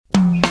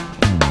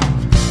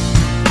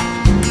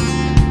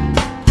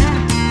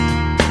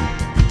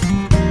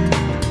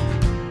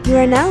You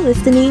are now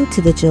listening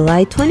to the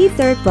July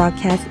 23rd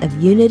broadcast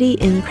of Unity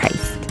in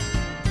Christ.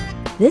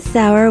 This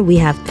hour we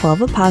have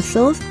 12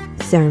 Apostles,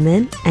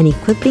 Sermon, and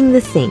Equipping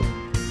the Saint.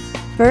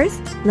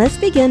 First, let's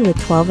begin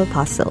with 12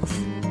 Apostles.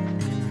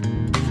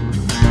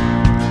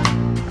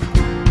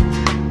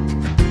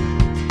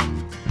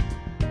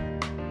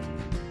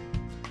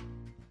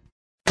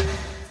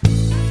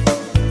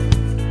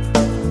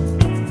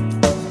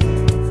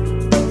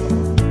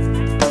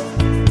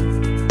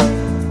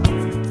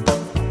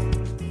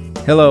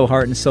 Hello,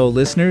 Heart and Soul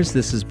listeners.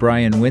 This is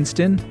Brian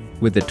Winston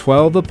with the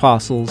 12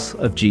 Apostles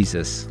of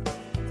Jesus.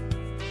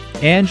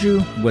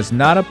 Andrew was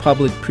not a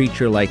public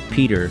preacher like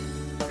Peter,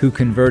 who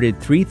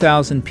converted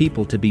 3,000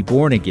 people to be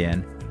born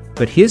again,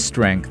 but his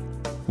strength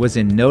was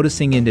in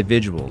noticing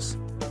individuals.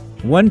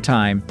 One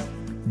time,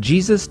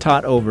 Jesus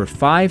taught over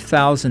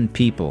 5,000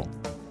 people.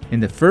 In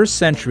the first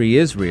century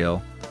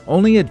Israel,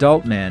 only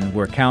adult men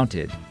were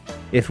counted.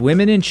 If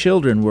women and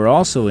children were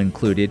also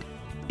included,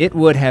 it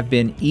would have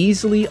been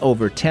easily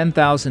over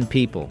 10,000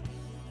 people.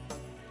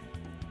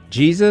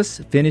 Jesus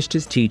finished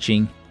his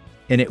teaching,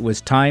 and it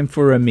was time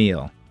for a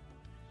meal.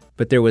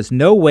 But there was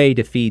no way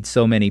to feed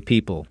so many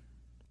people.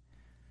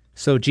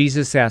 So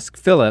Jesus asked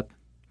Philip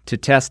to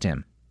test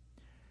him.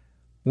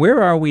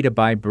 "Where are we to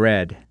buy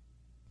bread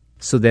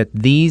so that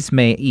these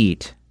may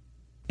eat?"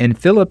 And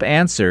Philip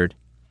answered,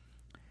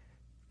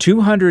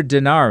 200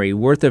 denarii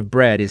worth of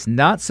bread is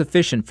not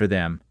sufficient for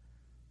them,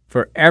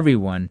 for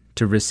everyone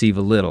to receive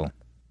a little.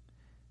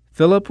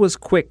 Philip was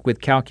quick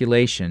with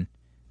calculation,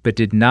 but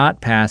did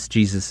not pass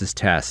Jesus'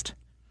 test.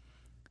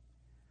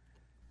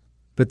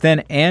 But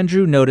then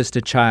Andrew noticed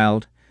a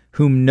child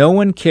whom no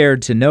one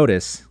cared to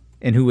notice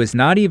and who was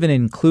not even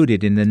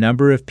included in the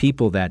number of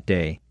people that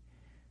day.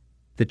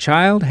 The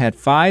child had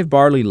 5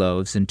 barley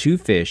loaves and 2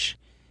 fish,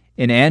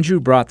 and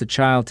Andrew brought the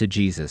child to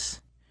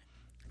Jesus.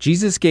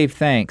 Jesus gave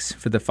thanks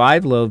for the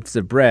 5 loaves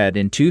of bread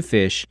and 2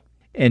 fish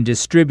and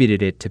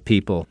distributed it to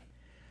people.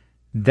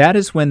 That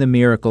is when the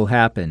miracle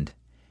happened.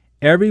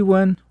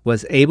 Everyone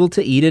was able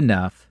to eat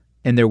enough,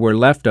 and there were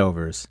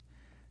leftovers.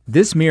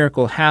 This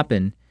miracle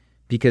happened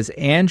because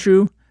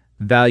Andrew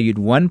valued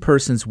one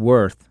person's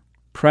worth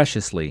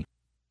preciously.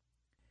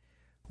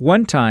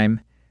 One time,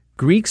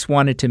 Greeks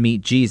wanted to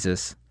meet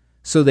Jesus,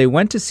 so they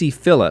went to see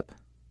Philip,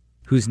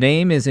 whose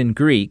name is in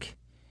Greek,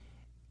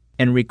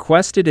 and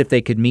requested if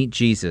they could meet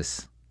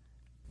Jesus.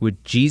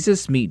 Would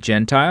Jesus meet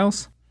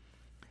Gentiles?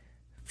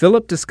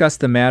 Philip discussed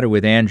the matter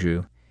with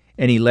Andrew,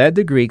 and he led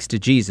the Greeks to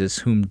Jesus,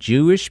 whom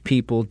Jewish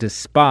people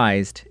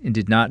despised and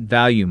did not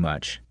value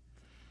much.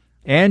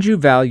 Andrew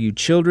valued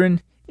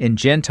children and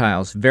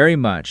Gentiles very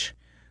much,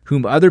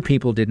 whom other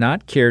people did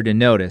not care to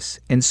notice,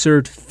 and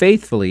served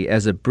faithfully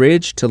as a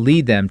bridge to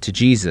lead them to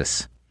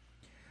Jesus.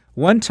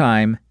 One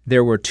time,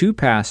 there were 2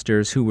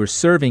 pastors who were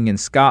serving in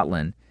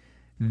Scotland.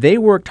 They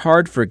worked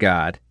hard for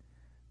God,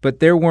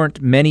 but there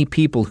weren't many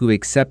people who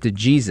accepted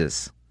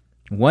Jesus.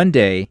 One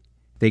day,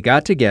 they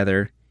got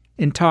together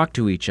and talked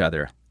to each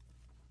other.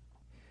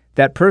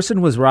 That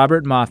person was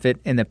Robert Moffat,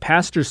 and the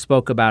pastor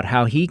spoke about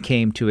how he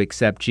came to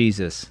accept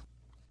Jesus.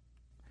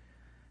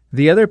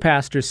 The other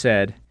pastor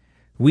said,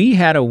 "We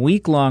had a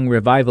week-long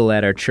revival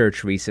at our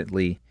church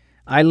recently.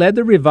 I led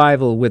the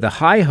revival with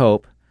a high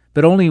hope,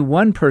 but only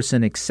one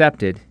person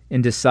accepted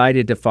and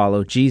decided to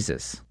follow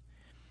Jesus."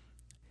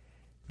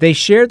 They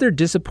shared their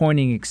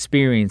disappointing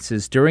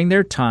experiences during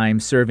their time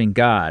serving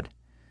God,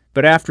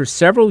 but after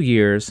several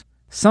years,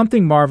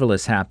 something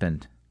marvelous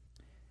happened.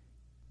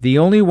 The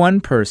only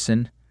one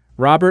person,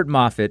 Robert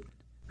Moffat,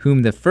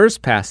 whom the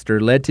first pastor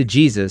led to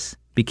Jesus,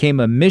 became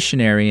a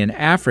missionary in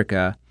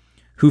Africa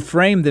who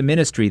framed the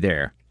ministry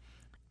there.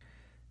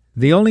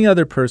 The only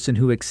other person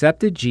who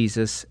accepted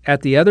Jesus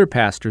at the other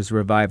pastor's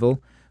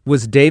revival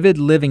was David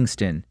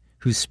Livingstone,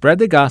 who spread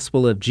the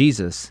gospel of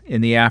Jesus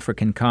in the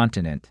African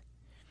continent.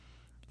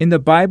 In the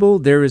Bible,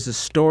 there is a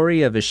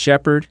story of a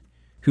shepherd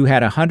who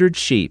had 100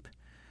 sheep.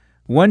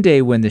 One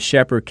day when the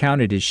shepherd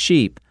counted his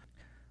sheep,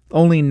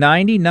 only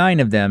 99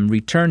 of them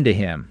returned to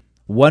him.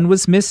 One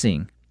was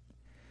missing.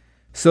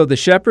 So the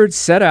shepherd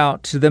set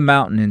out to the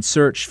mountain in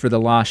search for the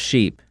lost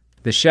sheep.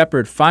 The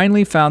shepherd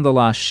finally found the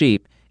lost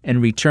sheep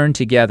and returned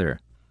together.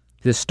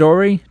 The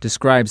story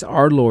describes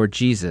our Lord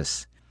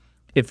Jesus.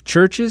 If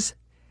churches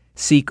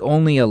seek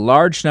only a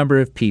large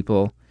number of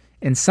people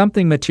and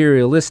something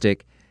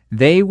materialistic,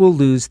 they will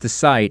lose the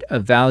sight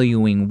of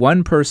valuing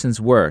one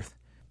person's worth.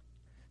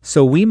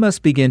 So we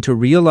must begin to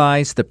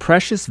realize the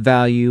precious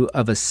value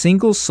of a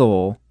single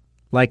soul,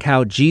 like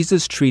how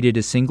Jesus treated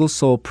a single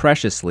soul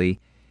preciously,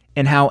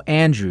 and how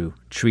Andrew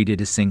treated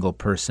a single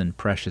person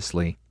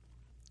preciously.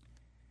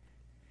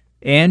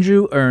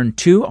 Andrew earned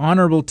 2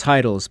 honorable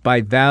titles by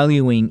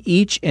valuing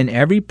each and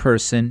every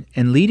person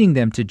and leading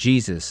them to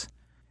Jesus.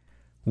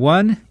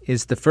 One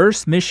is the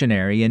first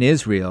missionary in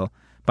Israel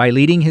by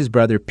leading his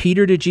brother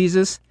Peter to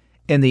Jesus,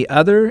 and the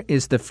other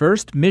is the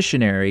first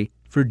missionary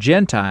for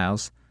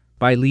Gentiles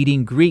by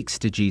leading Greeks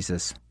to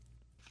Jesus.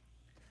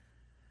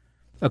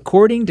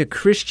 According to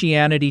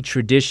Christianity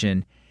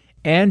tradition,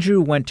 Andrew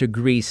went to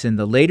Greece in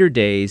the later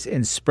days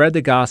and spread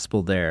the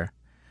gospel there.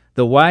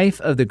 the wife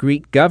of the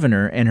Greek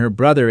governor and her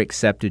brother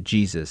accepted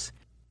Jesus.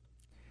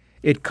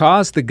 It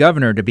caused the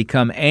governor to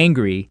become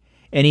angry,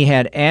 and he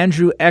had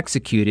Andrew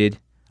executed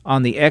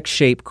on the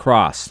X-shaped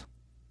cross.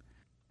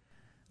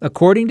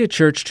 According to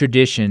church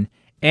tradition,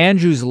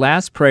 Andrew's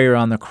last prayer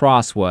on the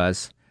cross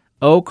was,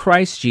 "O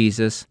Christ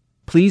Jesus,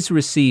 please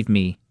receive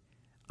me.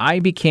 I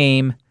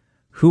became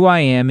who I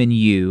am in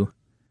you,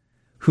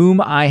 whom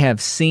I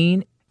have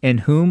seen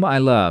and whom I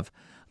love.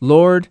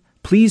 Lord,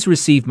 please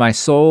receive my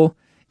soul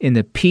in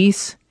the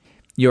peace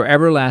your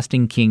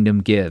everlasting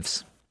kingdom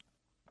gives."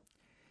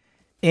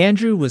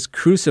 Andrew was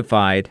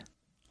crucified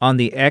on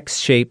the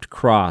X-shaped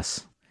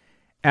cross.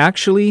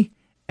 Actually,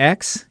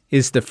 X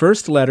is the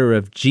first letter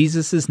of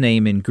Jesus'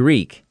 name in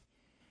Greek.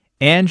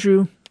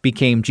 Andrew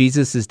became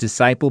Jesus'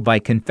 disciple by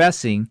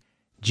confessing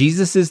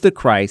Jesus is the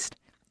Christ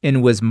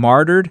and was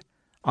martyred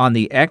on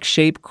the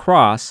X-shaped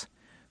cross,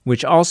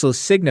 which also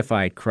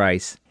signified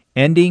Christ,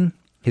 ending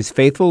his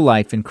faithful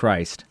life in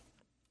Christ.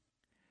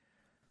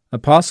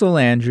 Apostle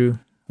Andrew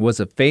was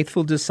a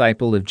faithful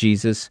disciple of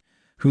Jesus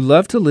who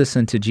loved to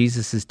listen to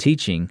Jesus'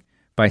 teaching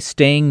by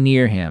staying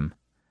near him,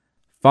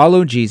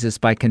 followed Jesus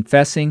by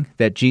confessing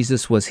that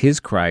Jesus was his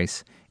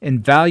Christ,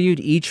 and valued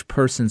each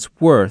person's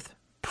worth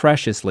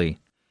preciously.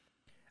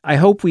 I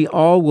hope we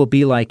all will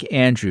be like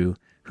Andrew,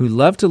 who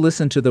loved to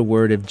listen to the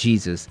word of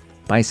Jesus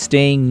by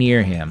staying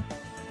near him,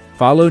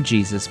 followed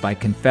Jesus by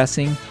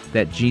confessing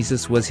that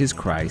Jesus was his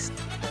Christ,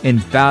 and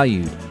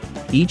valued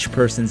each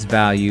person's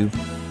value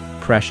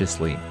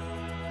preciously.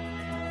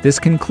 This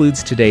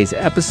concludes today's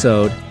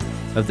episode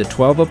of the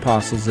 12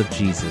 Apostles of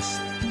Jesus.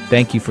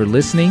 Thank you for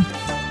listening,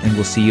 and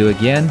we'll see you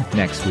again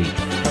next week.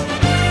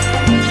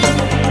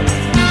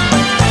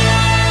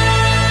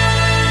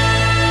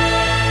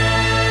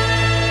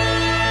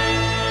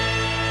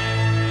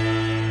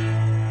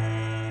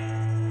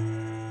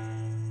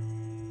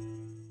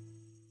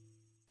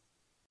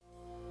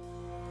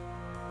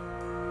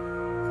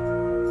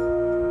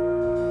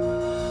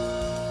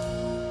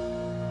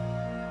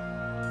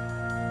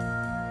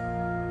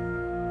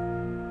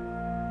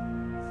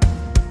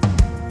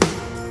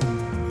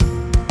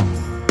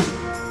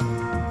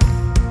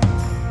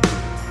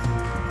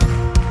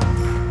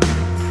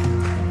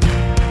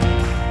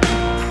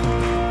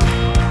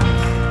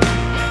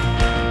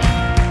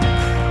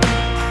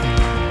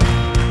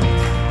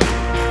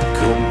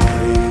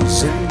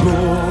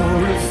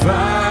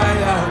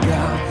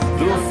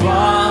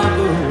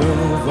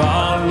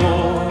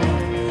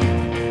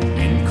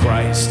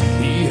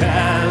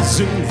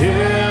 In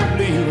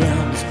heavenly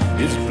realms,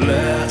 his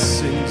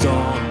blessings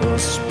on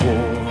us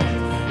pour.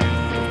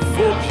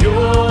 For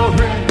pure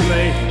and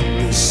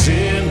blameless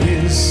in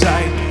his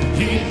sight,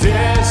 he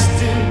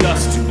destined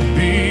us to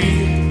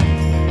be.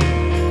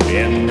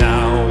 And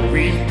now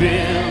we've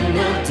been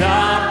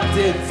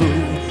adopted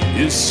through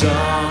his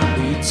Son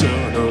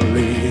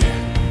eternally.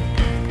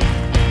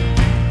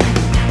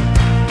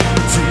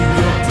 To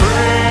the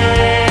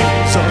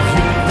praise of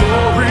your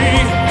glory,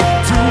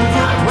 to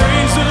the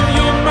praise of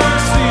your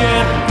mercy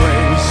and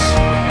grace,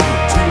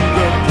 to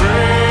the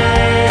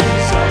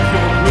praise of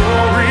your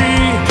glory,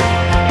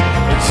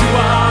 you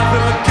are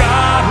the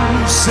God who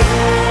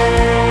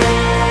saves.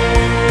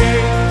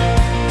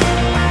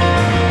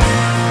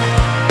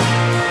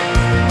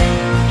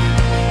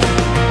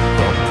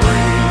 The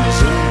praise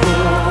and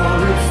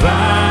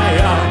glorify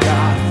our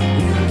God,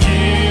 who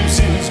gives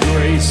his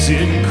grace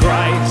in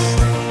Christ.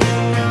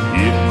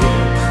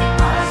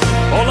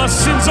 All our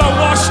sins are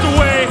washed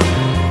away,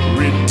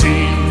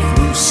 redeemed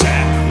through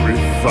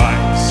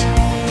sacrifice.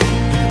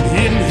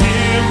 In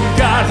him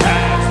God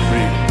has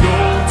made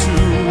known to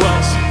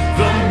us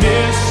the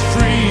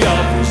mystery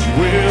of his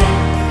will,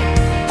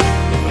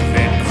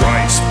 that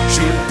Christ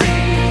should be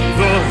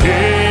the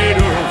head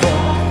of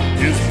all,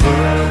 his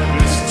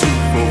purpose to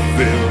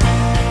fulfill.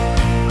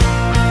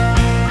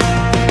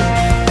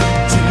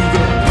 To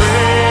the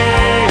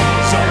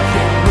praise of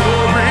your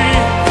glory,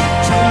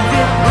 to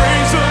the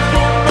praise of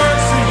your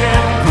mercy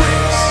and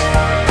grace,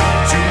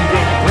 to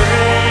the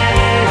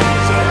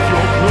praise of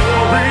your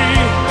glory,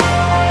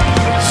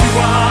 you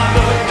are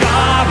the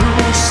God who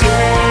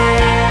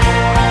saves.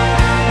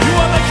 You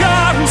are the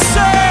God who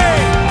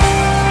saves.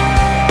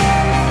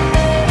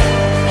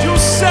 You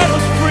set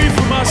us free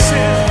from our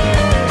sin.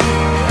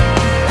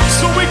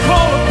 So we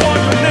call upon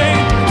your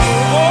name.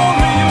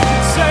 Only you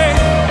can save.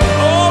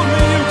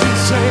 Only you can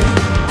save.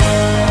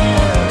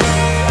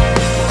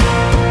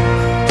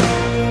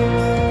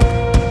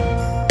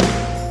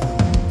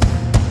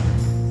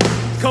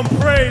 Come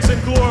praise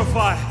and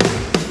glorify.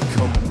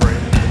 Come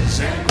praise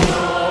and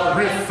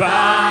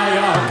glorify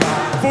our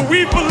God. For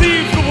we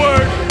believe the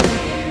word.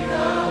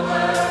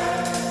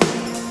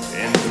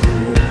 And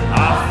through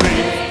our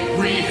faith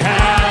we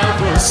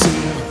have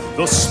received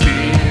the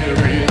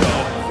Spirit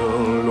of the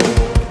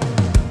Lord.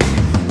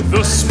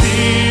 The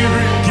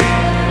Spirit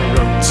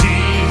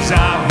guarantees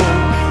our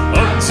hope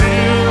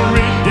until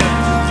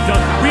redemption's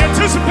done. We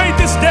anticipate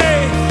this day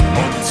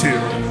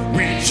until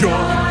we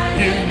join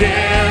in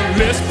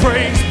endless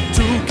praise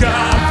to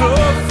God the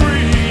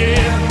free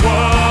and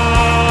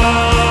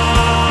one.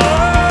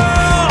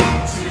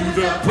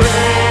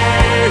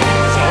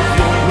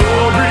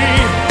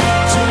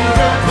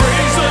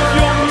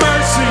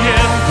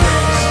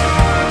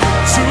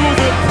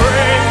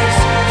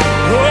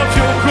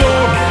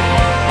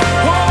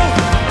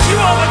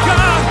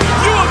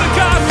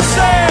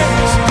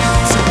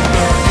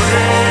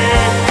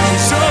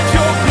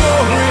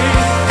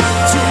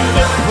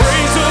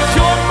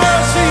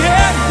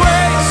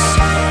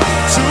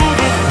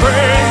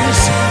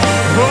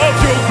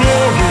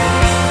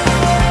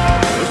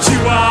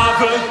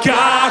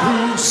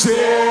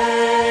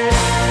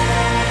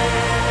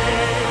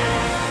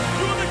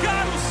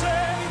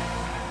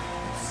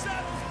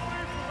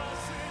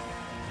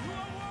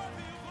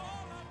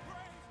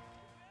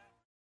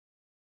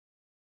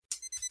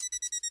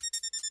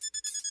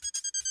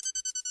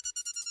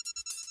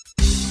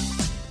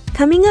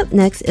 Coming up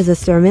next is a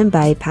sermon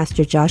by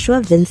Pastor Joshua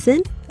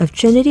Vincent of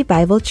Trinity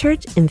Bible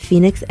Church in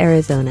Phoenix,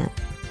 Arizona.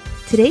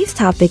 Today's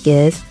topic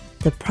is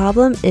The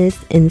Problem is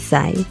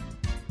Inside.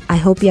 I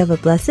hope you have a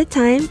blessed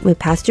time with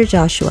Pastor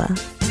Joshua.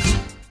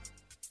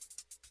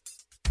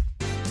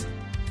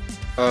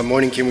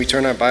 Morning, can we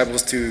turn our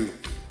Bibles to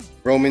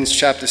Romans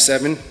chapter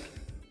 7? We're going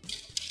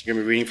to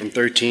be reading from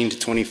 13 to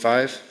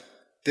 25.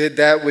 Did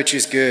that which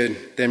is good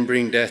then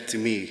bring death to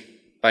me?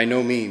 By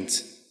no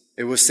means.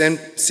 It was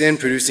sin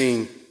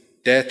producing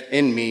death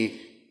in me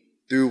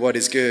through what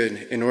is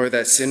good, in order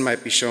that sin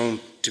might be shown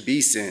to be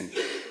sin,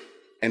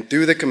 and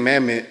through the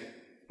commandment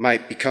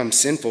might become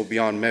sinful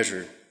beyond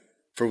measure.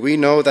 For we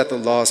know that the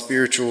law is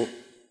spiritual,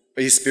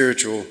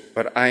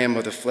 but I am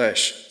of the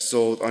flesh,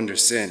 sold under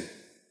sin.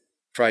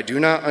 For I do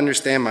not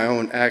understand my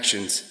own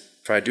actions,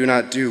 for I do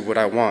not do what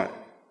I want,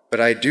 but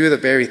I do the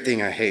very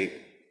thing I hate.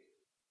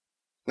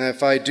 Now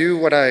if I do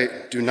what I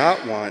do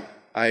not want,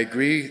 I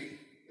agree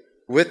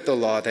with the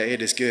law that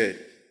it is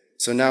good.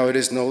 So now it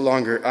is no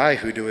longer I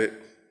who do it,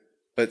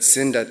 but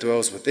sin that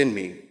dwells within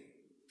me.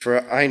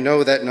 For I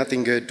know that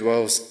nothing good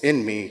dwells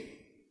in me,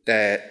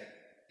 that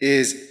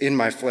is in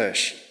my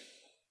flesh.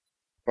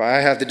 For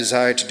I have the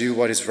desire to do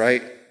what is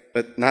right,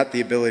 but not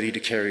the ability to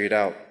carry it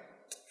out.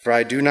 For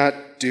I do not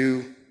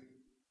do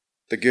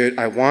the good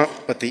I want,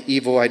 but the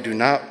evil I do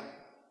not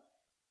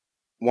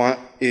want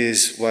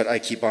is what I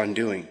keep on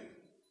doing.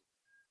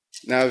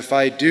 Now, if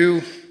I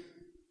do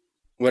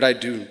what I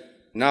do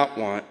not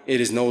want, it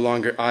is no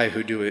longer I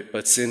who do it,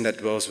 but sin that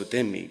dwells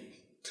within me.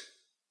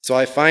 So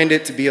I find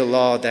it to be a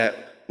law that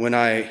when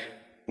I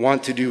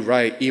want to do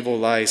right, evil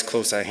lies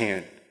close at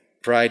hand.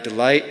 For I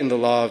delight in the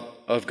law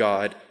of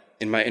God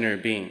in my inner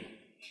being.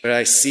 But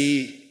I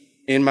see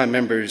in my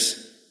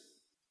members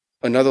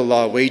another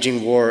law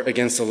waging war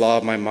against the law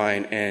of my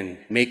mind and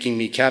making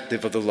me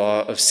captive of the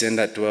law of sin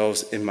that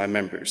dwells in my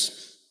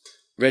members.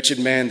 Wretched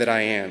man that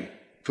I am,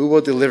 who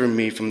will deliver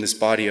me from this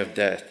body of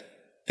death?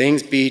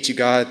 Thanks be to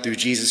God through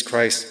Jesus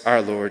Christ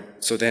our Lord.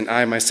 So then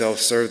I myself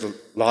serve the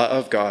law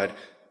of God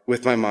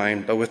with my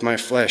mind, but with my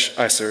flesh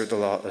I serve the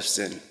law of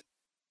sin.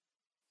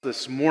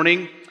 This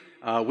morning,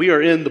 we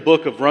are in the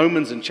book of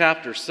Romans in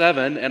chapter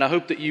 7, and I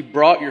hope that you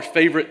brought your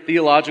favorite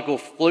theological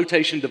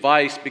flotation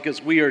device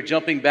because we are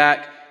jumping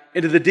back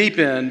into the deep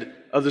end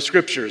of the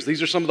Scriptures.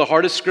 These are some of the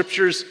hardest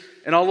Scriptures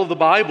in all of the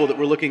Bible that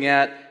we're looking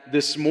at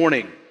this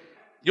morning.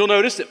 You'll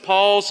notice that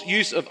Paul's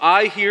use of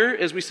I here,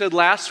 as we said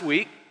last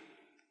week,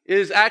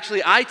 is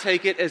actually, I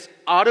take it, as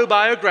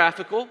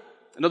autobiographical.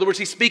 In other words,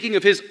 he's speaking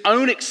of his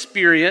own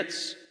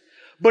experience,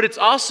 but it's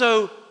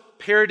also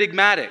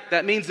paradigmatic.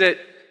 That means that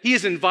he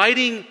is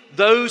inviting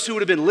those who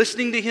would have been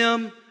listening to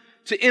him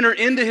to enter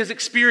into his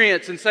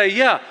experience and say,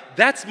 yeah,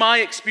 that's my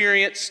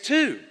experience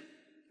too.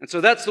 And so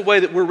that's the way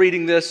that we're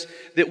reading this,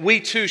 that we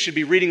too should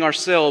be reading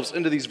ourselves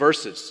into these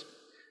verses.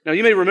 Now,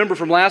 you may remember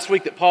from last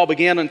week that Paul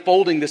began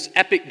unfolding this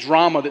epic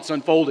drama that's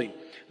unfolding.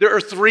 There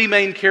are three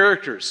main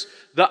characters: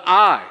 the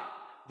I,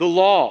 the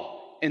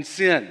law, and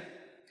sin.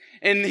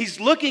 And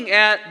he's looking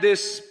at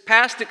this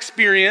past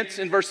experience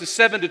in verses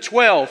 7 to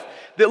 12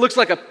 that looks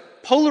like a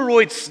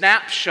Polaroid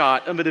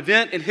snapshot of an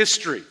event in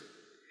history.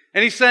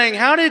 And he's saying,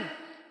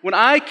 when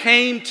I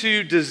came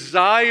to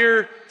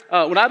desire,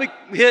 when I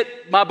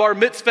hit my bar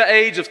mitzvah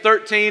age of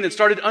 13 and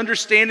started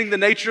understanding the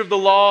nature of the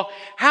law,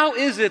 how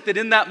is it that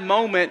in that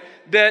moment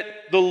that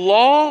the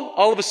law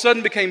all of a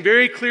sudden became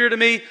very clear to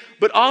me,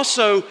 but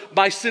also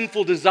my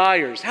sinful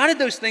desires? How did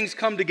those things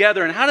come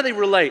together and how do they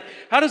relate?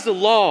 How does the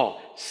law,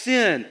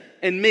 sin,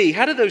 and me,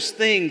 how do those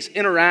things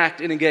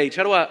interact and engage?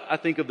 How do I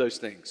think of those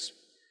things?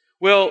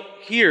 Well,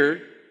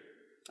 here,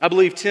 I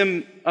believe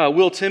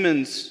Will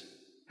Timmons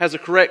has a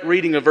correct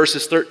reading of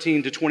verses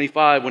 13 to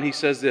 25 when he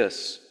says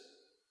this.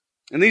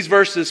 In these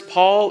verses,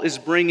 Paul is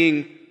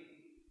bringing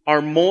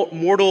our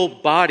mortal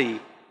body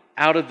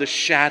out of the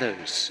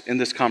shadows in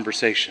this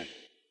conversation.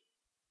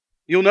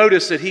 You'll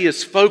notice that he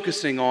is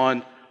focusing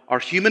on our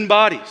human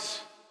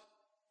bodies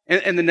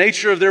and the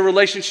nature of their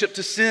relationship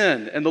to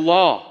sin and the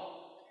law.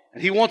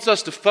 And he wants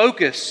us to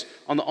focus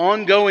on the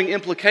ongoing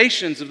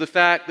implications of the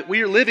fact that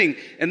we are living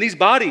in these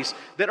bodies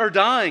that are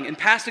dying and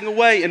passing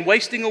away and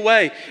wasting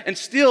away and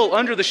still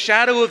under the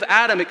shadow of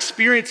Adam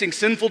experiencing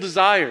sinful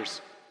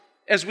desires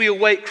as we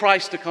await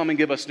Christ to come and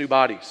give us new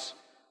bodies.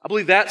 I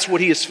believe that's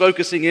what he is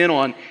focusing in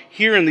on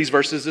here in these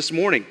verses this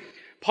morning.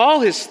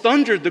 Paul has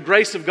thundered the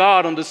grace of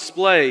God on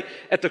display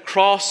at the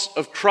cross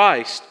of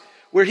Christ,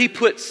 where he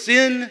put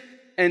sin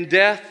and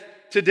death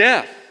to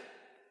death.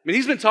 I mean,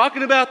 he's been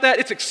talking about that.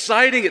 It's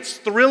exciting. It's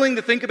thrilling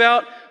to think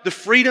about the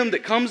freedom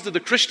that comes to the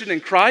Christian in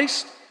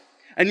Christ,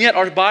 and yet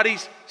our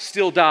bodies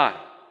still die.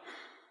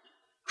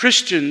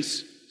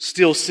 Christians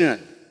still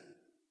sin.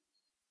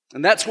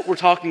 And that's what we're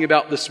talking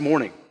about this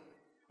morning.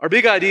 Our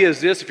big idea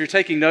is this. If you're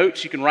taking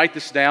notes, you can write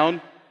this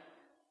down.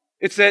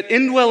 It's that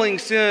indwelling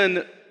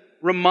sin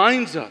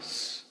reminds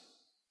us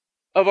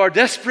of our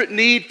desperate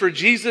need for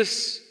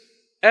Jesus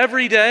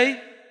every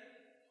day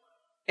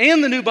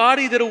and the new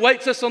body that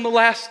awaits us on the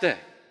last day.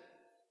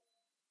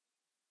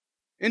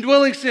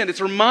 Indwelling sin,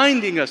 it's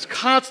reminding us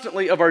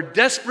constantly of our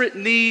desperate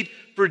need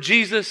for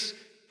Jesus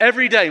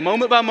every day,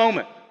 moment by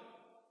moment.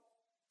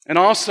 And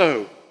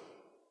also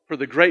for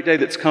the great day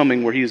that's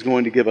coming where He is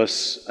going to give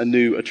us a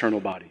new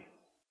eternal body.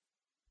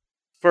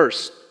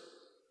 First,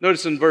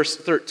 notice in verse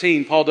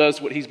 13, Paul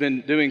does what he's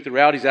been doing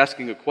throughout. He's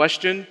asking a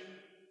question.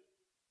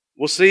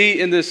 We'll see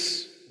in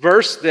this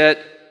verse that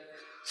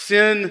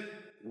sin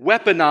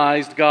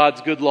weaponized God's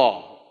good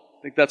law.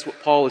 I think that's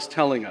what Paul is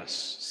telling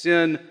us.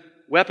 Sin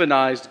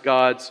weaponized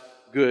God's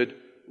good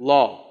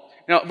law.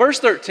 Now, verse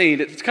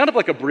 13, it's kind of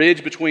like a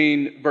bridge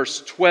between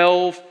verse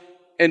 12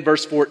 and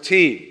verse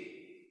 14.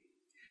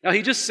 Now,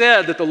 he just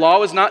said that the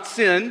law is not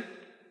sin.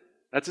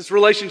 That's its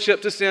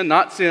relationship to sin,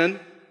 not sin.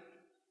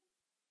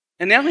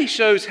 And now he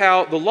shows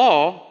how the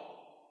law,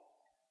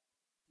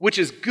 which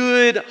is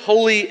good,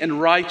 holy, and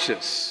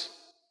righteous,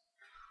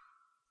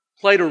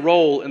 played a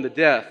role in the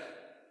death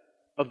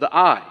of the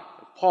I,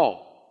 of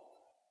Paul.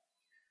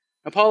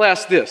 Now, Paul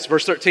asks this,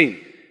 verse 13,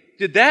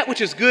 did that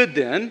which is good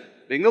then,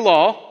 being the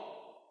law,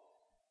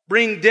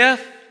 bring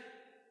death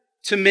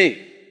to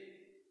me?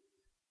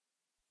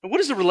 And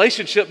what is the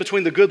relationship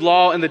between the good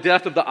law and the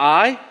death of the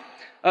I?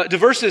 To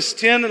verses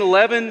 10 and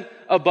 11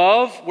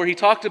 above, where he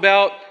talked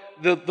about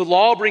the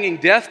law bringing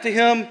death to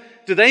him,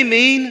 do they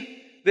mean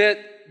that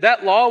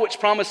that law which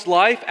promised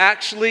life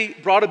actually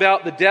brought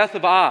about the death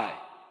of I?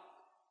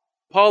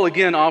 Paul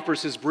again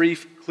offers his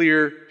brief,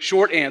 clear,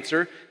 short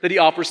answer that he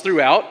offers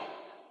throughout.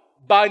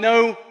 By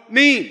no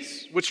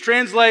means, which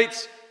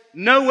translates,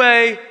 no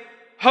way,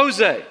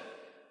 Jose.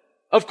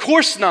 Of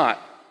course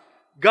not.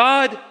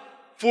 God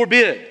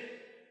forbid.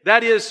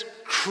 That is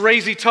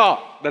crazy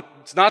talk.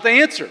 That's not the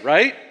answer,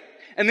 right?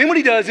 And then what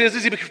he does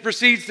is he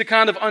proceeds to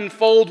kind of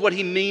unfold what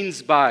he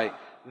means by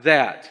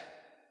that.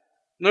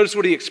 Notice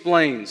what he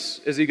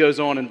explains as he goes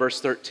on in verse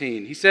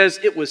 13. He says,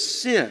 it was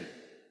sin,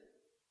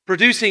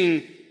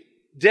 producing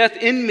death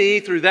in me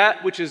through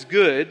that which is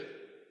good,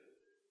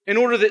 in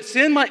order that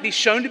sin might be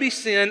shown to be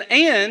sin,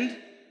 and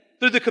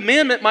through the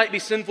commandment might be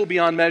sinful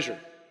beyond measure.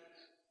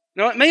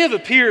 Now, it may have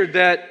appeared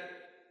that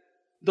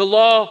the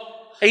law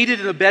aided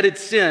and abetted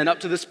sin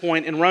up to this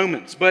point in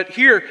Romans, but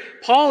here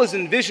Paul is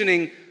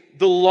envisioning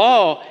the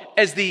law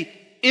as the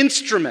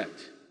instrument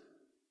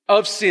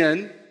of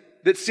sin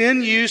that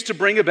sin used to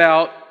bring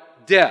about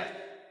death.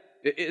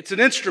 It's an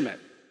instrument.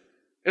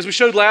 As we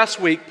showed last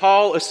week,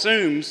 Paul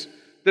assumes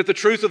that the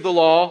truth of the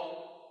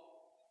law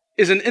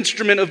is an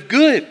instrument of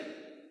good.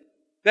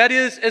 That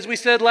is, as we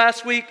said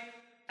last week,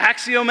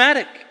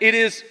 axiomatic. It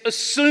is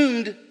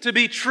assumed to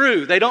be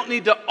true. They don't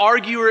need to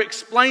argue or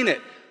explain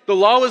it. The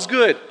law is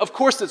good. Of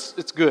course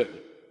it's good.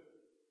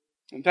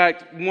 In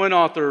fact, one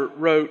author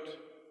wrote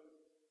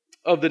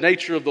of the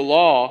nature of the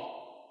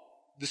law,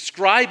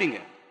 describing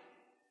it.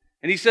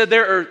 And he said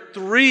there are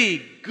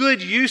three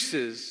good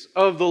uses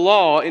of the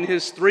law in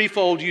his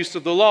threefold use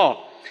of the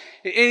law.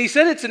 And he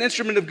said it's an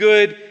instrument of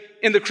good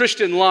in the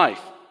Christian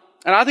life.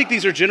 And I think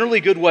these are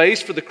generally good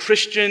ways for the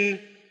Christian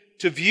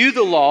to view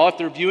the law if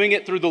they're viewing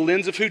it through the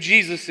lens of who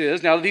Jesus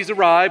is, now that He's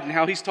arrived and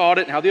how He's taught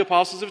it and how the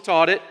apostles have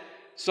taught it.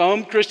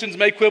 Some Christians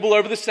may quibble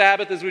over the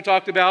Sabbath, as we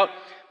talked about,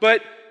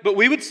 but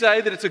we would say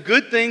that it's a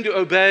good thing to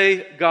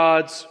obey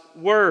God's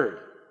word.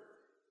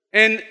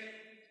 And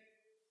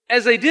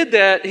as they did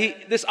that,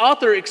 this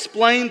author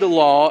explained the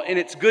law and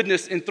its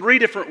goodness in three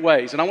different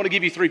ways. And I want to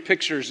give you three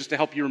pictures just to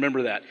help you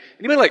remember that.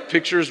 Anybody like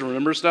pictures to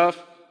remember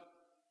stuff?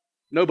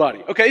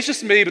 Nobody. Okay, it's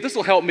just me, but this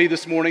will help me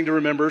this morning to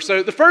remember.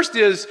 So the first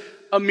is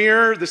a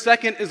mirror, the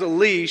second is a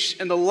leash,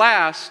 and the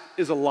last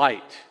is a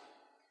light.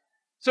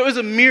 So as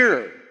a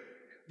mirror,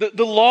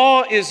 the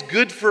law is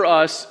good for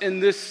us in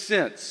this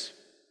sense.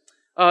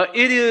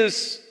 It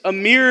is a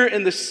mirror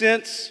in the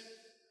sense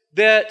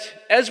that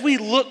as we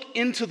look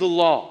into the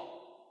law,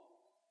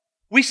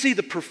 we see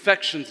the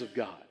perfections of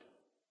God.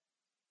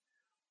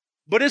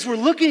 But as we're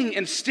looking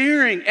and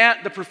staring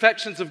at the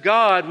perfections of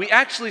God, we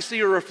actually see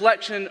a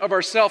reflection of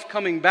ourselves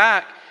coming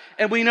back,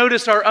 and we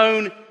notice our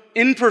own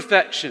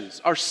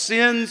imperfections, our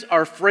sins,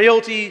 our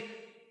frailty,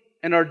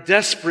 and our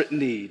desperate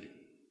need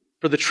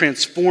for the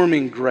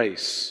transforming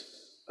grace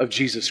of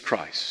Jesus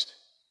Christ.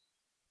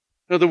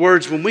 In other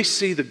words, when we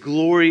see the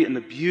glory and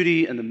the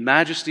beauty and the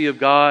majesty of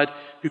God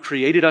who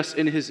created us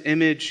in His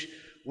image,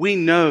 we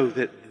know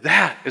that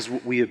that is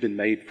what we have been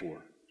made for.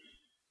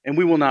 And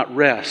we will not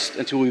rest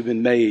until we've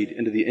been made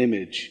into the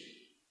image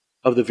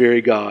of the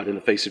very God in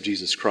the face of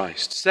Jesus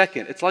Christ.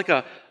 Second, it's like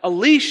a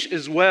leash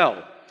as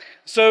well.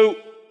 So,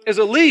 as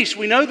a leash,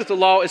 we know that the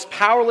law is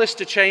powerless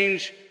to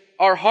change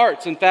our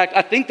hearts. In fact,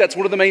 I think that's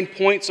one of the main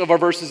points of our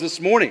verses this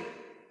morning.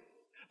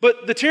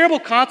 But the terrible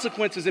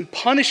consequences and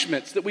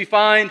punishments that we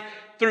find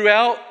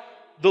throughout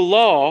the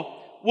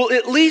law will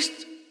at least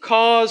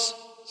cause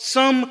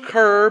some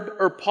curb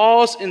or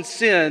pause in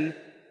sin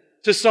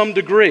to some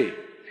degree.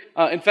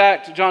 In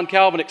fact, John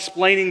Calvin,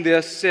 explaining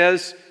this,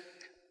 says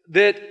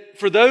that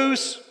for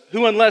those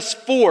who, unless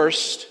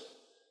forced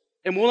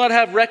and will not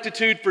have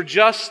rectitude for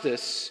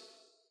justice,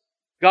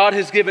 God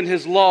has given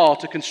His law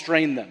to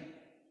constrain them.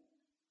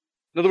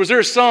 In other words, there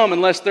are some,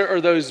 unless there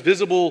are those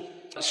visible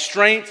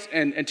strength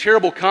and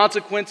terrible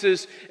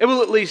consequences, it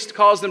will at least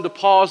cause them to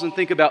pause and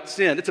think about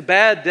sin. It's a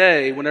bad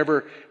day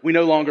whenever we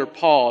no longer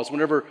pause,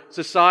 whenever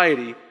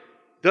society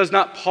does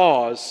not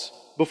pause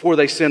before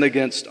they sin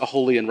against a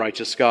holy and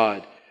righteous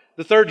God.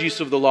 The third use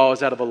of the law is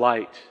that of a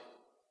light.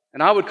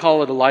 And I would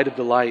call it a light of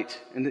delight.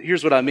 And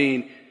here's what I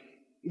mean.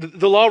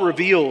 The law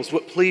reveals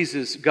what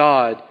pleases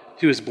God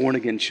to His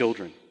born-again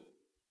children.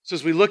 So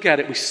as we look at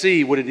it, we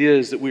see what it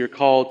is that we are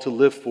called to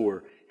live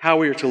for, how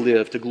we are to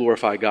live to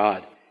glorify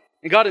God.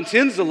 And God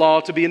intends the law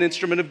to be an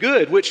instrument of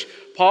good, which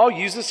Paul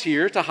uses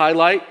here to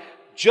highlight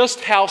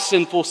just how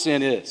sinful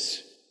sin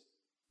is.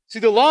 See,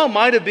 the law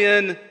might have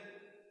been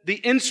the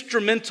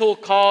instrumental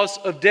cause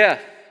of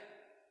death,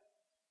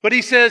 but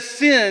he says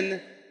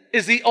sin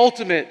is the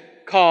ultimate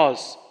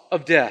cause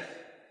of death.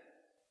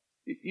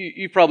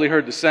 You've probably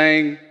heard the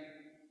saying,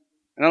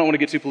 and I don't want to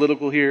get too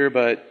political here,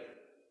 but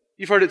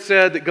you've heard it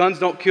said that guns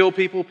don't kill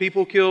people,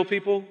 people kill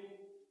people.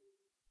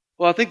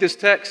 Well, I think this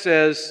text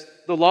says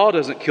the law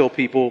doesn't kill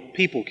people,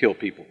 people kill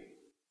people.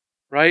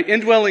 Right?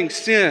 Indwelling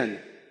sin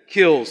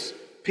kills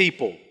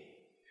people.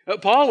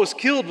 Paul was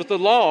killed with the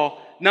law,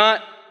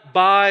 not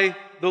by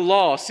the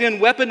law. Sin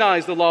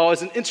weaponized the law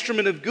as an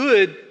instrument of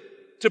good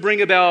to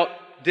bring about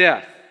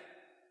death.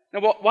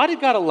 Now, why did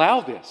God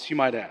allow this, you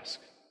might ask?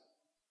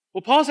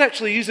 Well, Paul's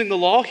actually using the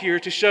law here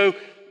to show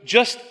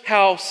just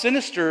how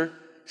sinister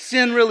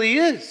sin really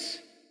is.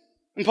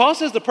 And Paul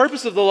says the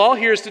purpose of the law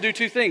here is to do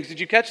two things. Did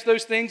you catch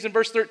those things in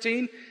verse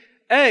 13?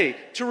 A,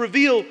 to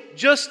reveal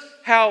just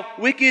how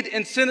wicked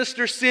and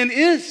sinister sin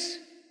is.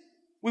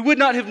 We would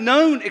not have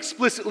known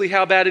explicitly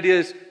how bad it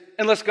is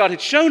unless God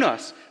had shown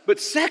us. But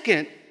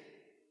second,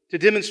 to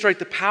demonstrate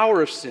the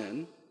power of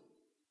sin,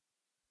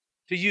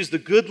 to use the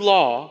good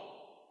law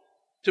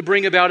to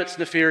bring about its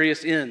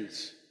nefarious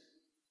ends.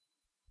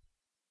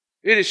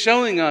 It is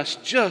showing us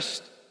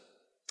just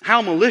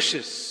how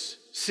malicious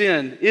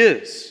sin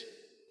is.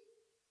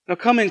 Now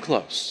come in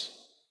close.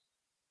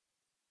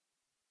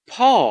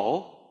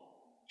 Paul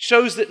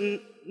shows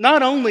that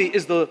not only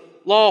is the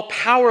law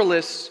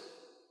powerless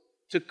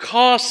to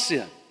cause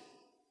sin,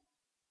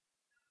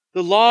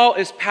 the law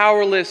is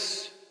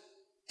powerless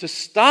to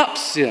stop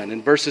sin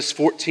in verses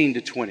 14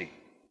 to 20.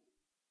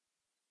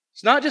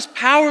 It's not just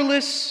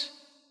powerless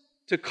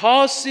to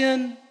cause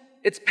sin,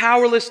 it's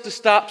powerless to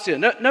stop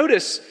sin.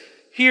 Notice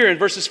here in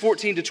verses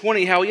 14 to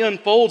 20 how he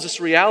unfolds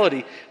this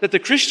reality that the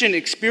Christian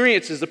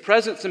experiences the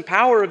presence and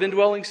power of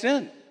indwelling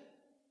sin.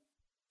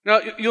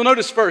 Now, you'll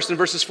notice first in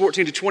verses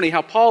 14 to 20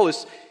 how Paul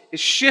is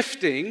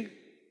shifting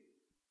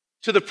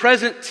to the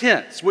present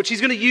tense, which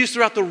he's going to use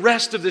throughout the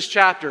rest of this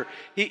chapter.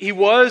 He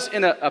was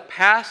in a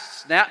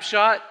past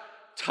snapshot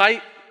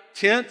type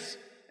tense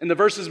in the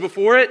verses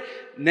before it.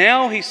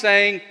 Now he's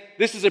saying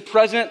this is a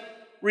present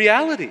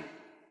reality.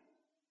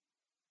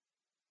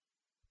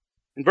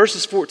 And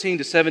verses 14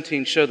 to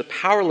 17 show the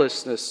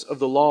powerlessness of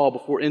the law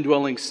before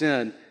indwelling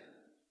sin.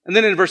 And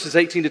then in verses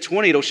 18 to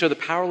 20, it'll show the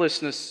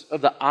powerlessness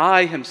of the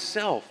I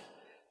himself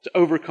to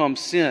overcome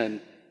sin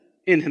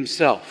in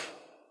himself.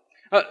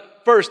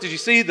 First, did you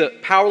see the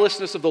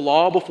powerlessness of the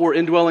law before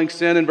indwelling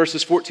sin in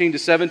verses 14 to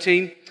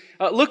 17?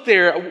 Look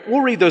there.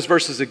 We'll read those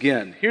verses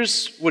again.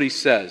 Here's what he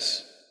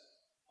says.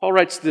 Paul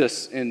writes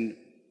this in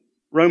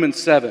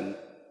Romans 7,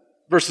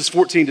 verses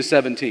 14 to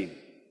 17.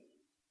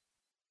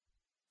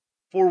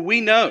 For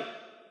we know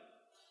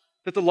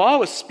that the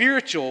law is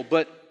spiritual,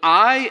 but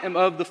I am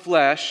of the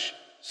flesh,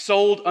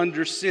 sold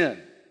under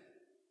sin.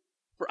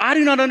 For I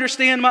do not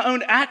understand my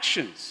own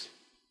actions.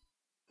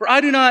 For I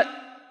do not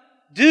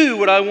do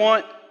what I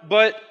want,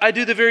 but I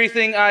do the very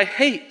thing I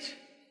hate.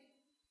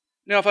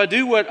 Now, if I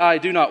do what I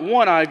do not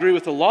want, I agree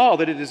with the law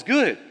that it is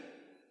good.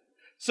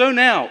 So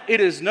now,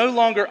 it is no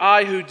longer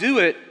I who do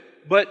it,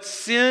 but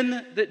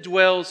sin that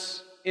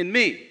dwells in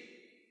me.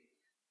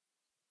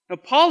 Now,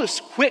 Paul is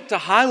quick to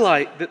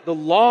highlight that the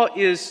law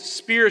is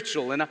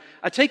spiritual. And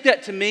I take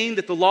that to mean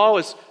that the law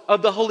is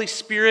of the Holy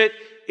Spirit.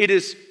 It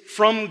is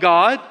from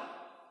God,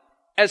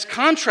 as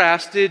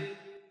contrasted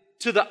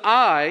to the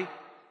I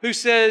who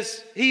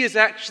says he is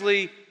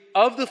actually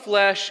of the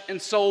flesh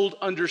and sold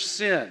under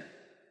sin.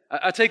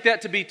 I take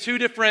that to be two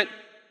different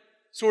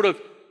sort of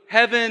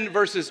heaven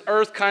versus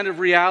earth kind of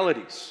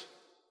realities.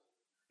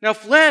 Now,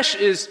 flesh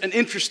is an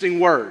interesting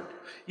word.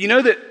 You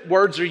know that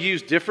words are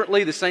used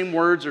differently. The same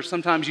words are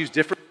sometimes used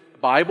differently in the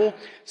Bible.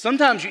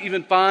 Sometimes you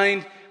even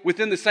find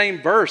within the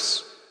same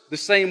verse, the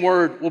same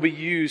word will be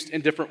used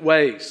in different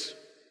ways.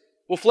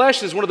 Well,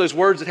 flesh is one of those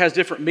words that has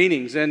different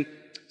meanings. And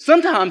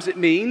sometimes it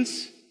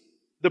means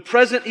the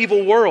present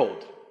evil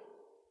world,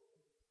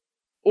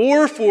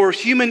 or for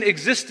human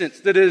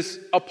existence that is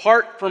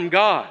apart from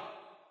God.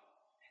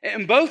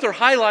 And both are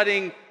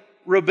highlighting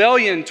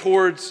rebellion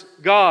towards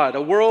God,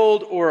 a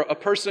world or a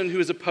person who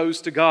is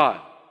opposed to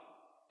God.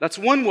 That's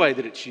one way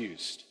that it's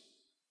used.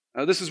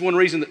 Now, this is one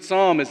reason that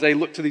some, as they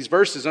look to these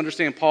verses,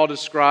 understand Paul to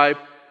describe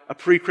a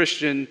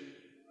pre-Christian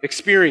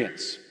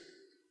experience.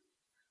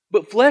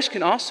 But flesh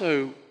can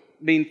also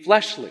mean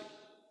fleshly,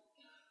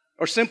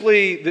 or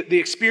simply the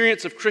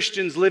experience of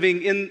Christians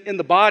living in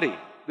the body,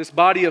 this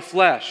body of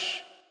flesh.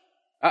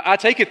 I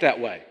take it that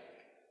way.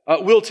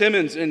 Will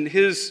Timmons, in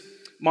his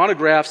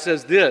monograph,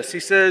 says this. He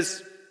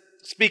says,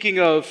 speaking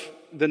of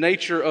the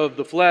nature of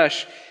the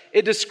flesh,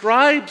 it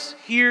describes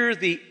here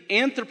the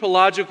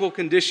anthropological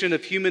condition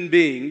of human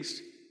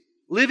beings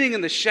living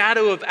in the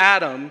shadow of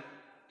Adam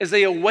as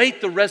they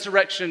await the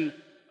resurrection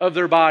of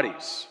their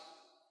bodies.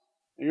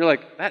 And you're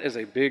like, that is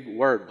a big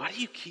word. Why do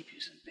you keep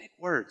using big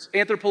words?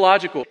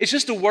 Anthropological. It's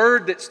just a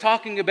word that's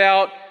talking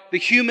about the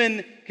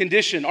human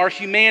condition, our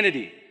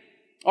humanity,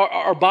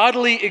 our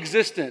bodily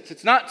existence.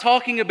 It's not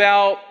talking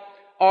about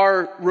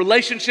our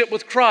relationship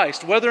with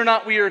Christ, whether or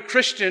not we are a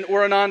Christian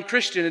or a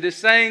non-Christian. It is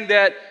saying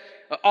that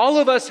all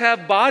of us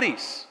have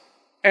bodies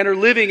and are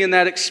living in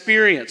that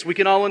experience. We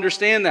can all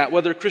understand that,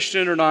 whether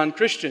Christian or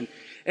non-Christian.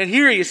 And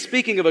here he is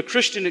speaking of a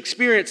Christian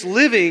experience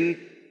living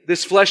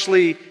this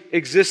fleshly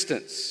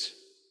existence.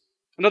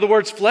 In other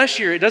words, flesh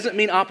here, it doesn't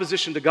mean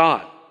opposition to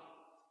God.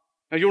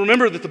 Now you'll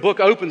remember that the book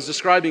opens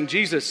describing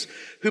Jesus,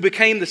 who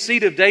became the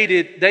seed of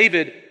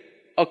David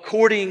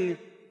according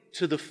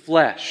to the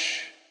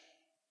flesh.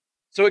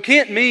 So it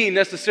can't mean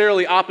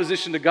necessarily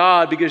opposition to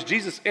God because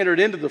Jesus entered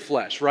into the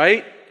flesh,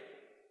 right?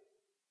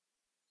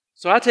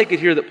 So I take it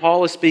here that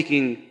Paul is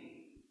speaking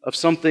of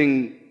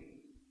something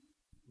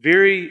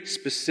very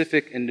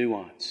specific and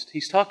nuanced.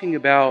 He's talking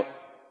about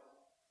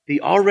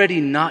the already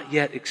not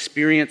yet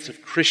experience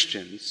of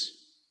Christians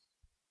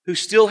who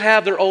still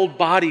have their old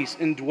bodies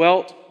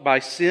indwelt by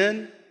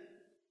sin,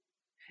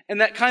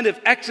 and that kind of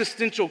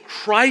existential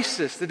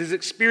crisis that is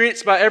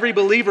experienced by every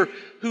believer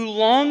who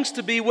longs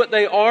to be what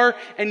they are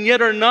and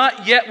yet are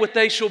not yet what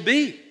they shall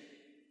be.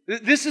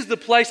 This is the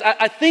place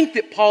I think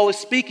that Paul is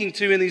speaking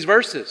to in these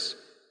verses.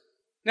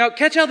 Now,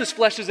 catch how this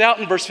fleshes out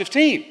in verse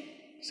 15.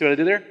 See what I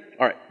did there?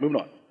 All right, moving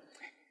on.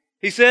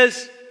 He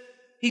says,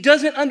 he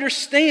doesn't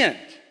understand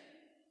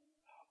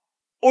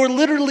or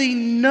literally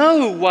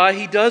know why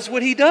he does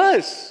what he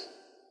does.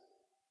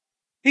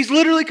 He's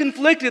literally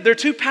conflicted. There are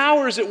two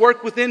powers at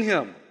work within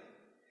him.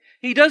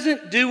 He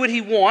doesn't do what he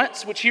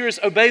wants, which here is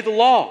obey the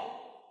law.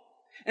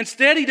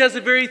 Instead, he does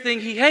the very thing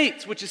he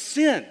hates, which is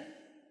sin.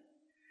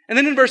 And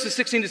then in verses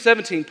 16 to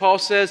 17, Paul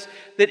says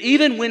that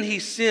even when he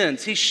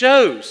sins, he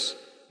shows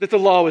that the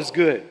law is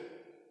good.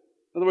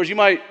 In other words, you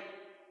might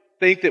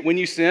think that when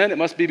you sin, it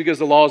must be because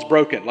the law is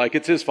broken, like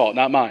it's his fault,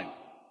 not mine.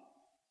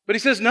 But he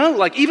says, no,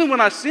 like even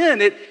when I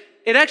sin,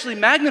 it actually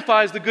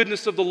magnifies the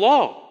goodness of the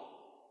law.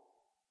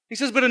 He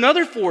says, but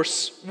another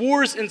force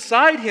wars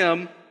inside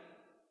him,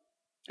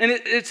 and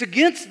it's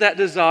against that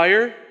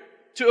desire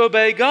to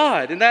obey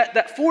God. And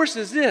that force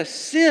is this,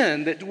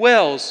 sin that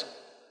dwells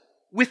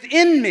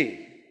within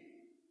me.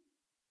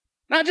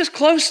 Not just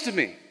close to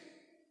me.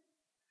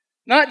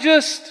 Not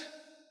just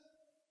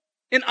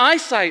in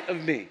eyesight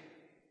of me.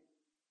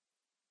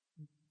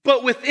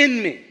 But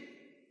within me.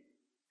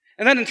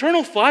 And that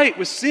internal fight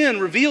with sin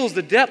reveals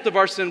the depth of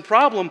our sin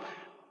problem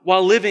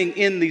while living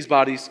in these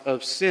bodies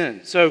of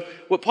sin. So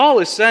what Paul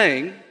is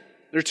saying,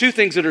 there are two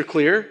things that are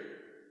clear.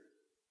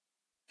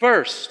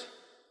 First,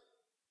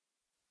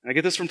 and I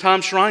get this from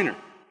Tom Schreiner,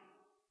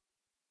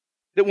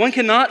 that one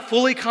cannot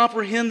fully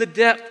comprehend the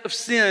depth of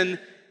sin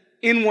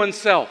in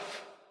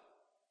oneself.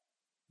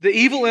 The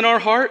evil in our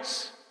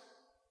hearts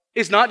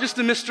is not just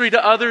a mystery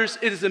to others,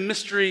 it is a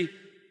mystery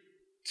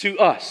to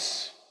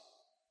us.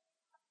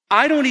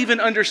 I don't even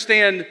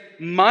understand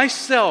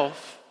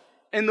myself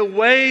and the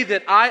way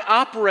that I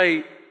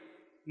operate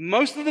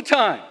most of the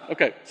time,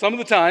 some of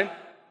the time,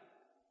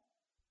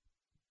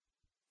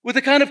 with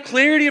the kind of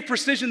clarity of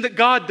precision that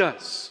God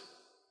does.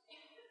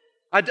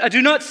 I do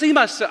not see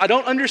myself. I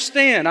don't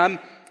understand.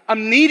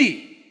 I'm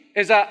needy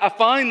as I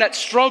find that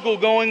struggle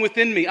going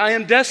within me. I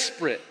am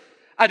desperate.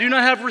 I do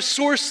not have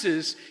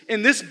resources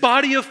in this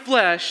body of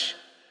flesh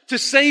to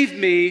save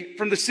me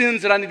from the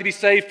sins that I need to be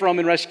saved from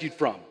and rescued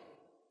from.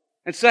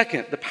 And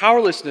second, the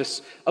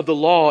powerlessness of the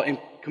law in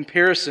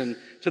comparison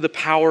to the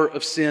power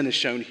of sin is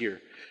shown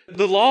here.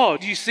 The law,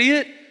 do you see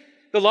it?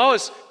 The law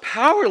is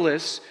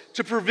powerless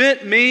to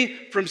prevent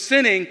me from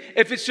sinning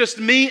if it's just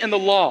me and the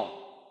law.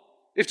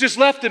 If just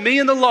left to me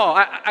and the law,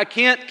 I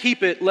can't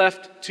keep it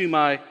left to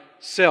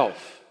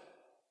myself.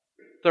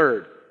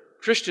 Third,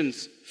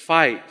 Christians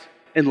fight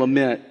and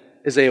lament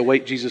as they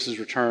await Jesus'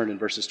 return in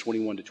verses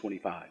 21 to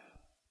 25.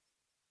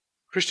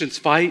 Christians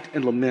fight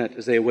and lament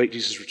as they await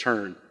Jesus'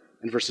 return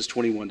in verses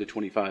 21 to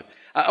 25.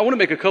 I want to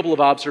make a couple of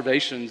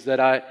observations that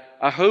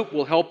I hope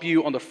will help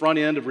you on the front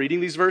end of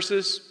reading these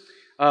verses.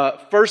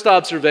 First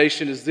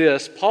observation is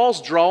this: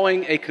 Paul's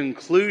drawing a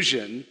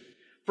conclusion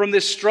from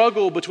this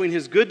struggle between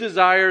his good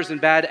desires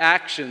and bad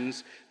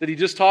actions that he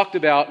just talked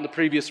about in the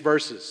previous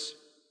verses.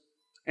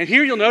 And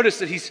here you'll notice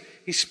that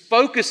he's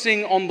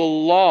focusing on the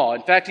law.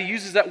 In fact, he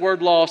uses that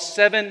word law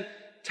 7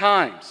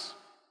 times.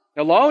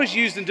 Now, law is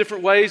used in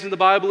different ways in the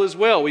Bible as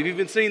well. We've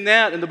even seen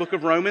that in the book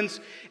of Romans.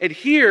 And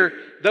here,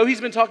 though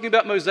he's been talking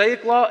about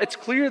Mosaic law, it's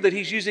clear that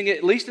he's using it,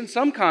 at least in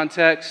some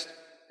context,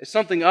 as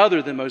something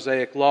other than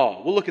Mosaic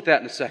law. We'll look at that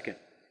in a second.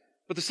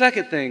 But the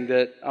second thing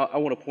that I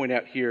want to point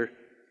out here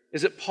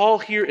is that Paul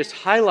here is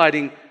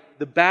highlighting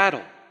the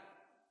battle.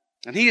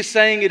 And he is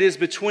saying it is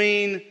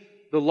between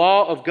the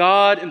law of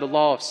God and the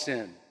law of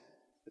sin.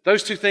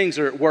 Those two things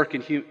are at work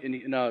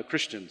in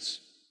Christians.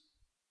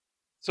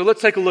 So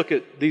let's take a look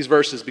at these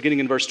verses, beginning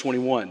in verse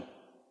 21.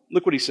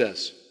 Look what he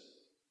says.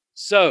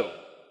 So,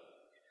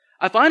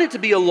 I find it to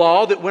be a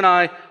law that when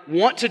I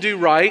want to do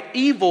right,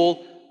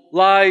 evil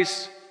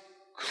lies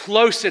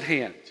close at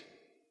hand.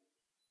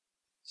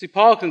 See,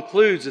 Paul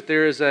concludes that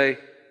there is a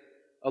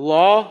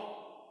law,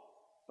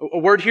 a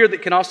word here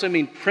that can also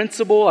mean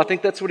principle. I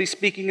think that's what he's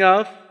speaking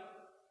of.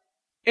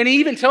 And he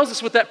even tells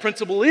us what that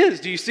principle is.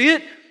 Do you see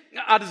it?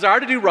 I desire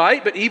to do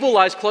right, but evil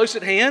lies close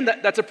at hand.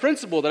 That's a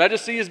principle that I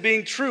just see as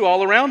being true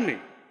all around me.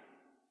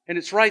 And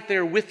it's right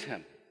there with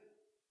him.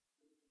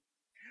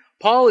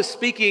 Paul is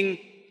speaking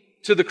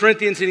to the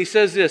Corinthians, and he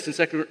says this in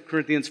 2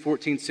 Corinthians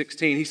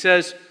 14:16. He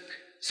says,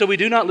 "So we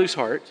do not lose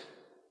heart,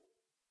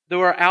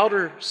 though our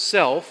outer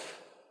self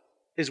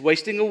is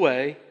wasting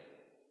away,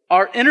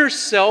 our inner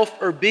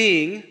self or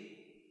being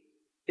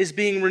is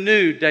being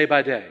renewed day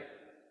by day."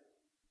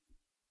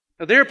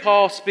 Now there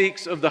Paul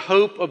speaks of the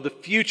hope of the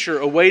future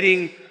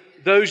awaiting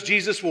those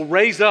Jesus will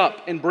raise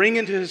up and bring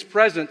into his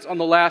presence on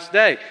the last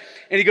day.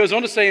 And he goes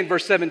on to say in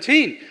verse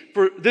 17,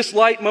 "For this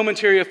light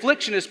momentary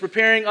affliction is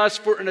preparing us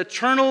for an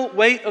eternal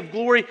weight of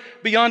glory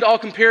beyond all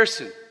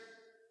comparison."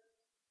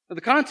 Now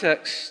the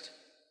context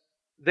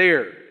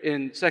there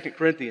in 2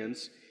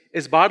 Corinthians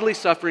is bodily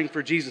suffering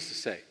for Jesus'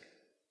 sake.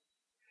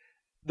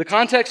 The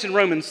context in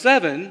Romans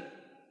 7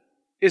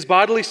 is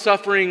bodily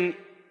suffering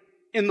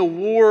in the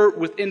war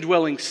with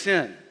indwelling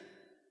sin.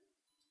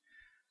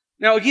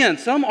 Now again,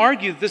 some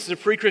argue that this is a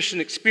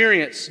pre-Christian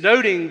experience,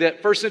 noting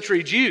that first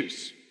century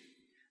Jews,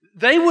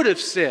 they would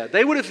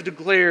have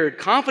declared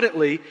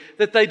confidently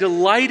that they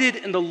delighted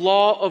in the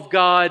law of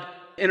God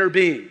inner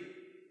being.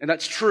 And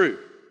that's true.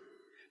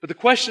 But the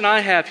question I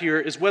have here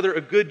is whether a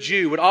good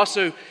Jew would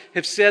also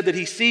have said that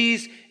he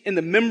sees in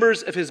the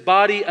members of his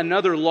body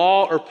another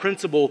law or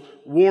principle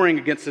warring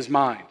against his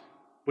mind.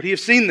 Would he have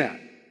seen that?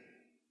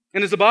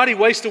 And as the body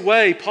wastes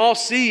away, Paul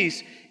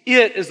sees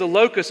it as the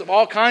locus of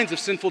all kinds of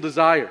sinful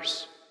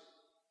desires.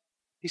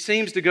 He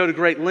seems to go to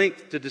great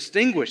length to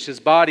distinguish his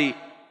body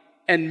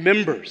and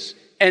members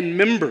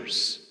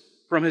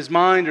from his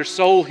mind or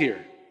soul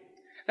here.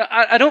 Now,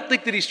 I don't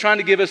think that he's trying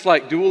to give us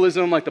like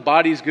dualism, like the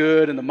body's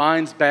good and the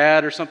mind's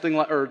bad or something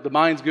like, or the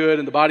mind's good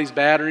and the body's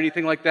bad or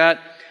anything like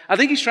that. I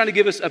think he's trying to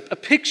give us a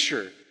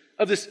picture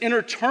of this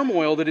inner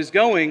turmoil that is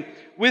going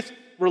with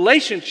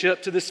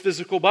relationship to this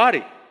physical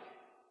body.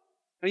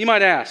 Now you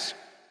might ask,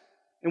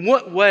 in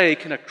what way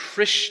can a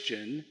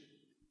Christian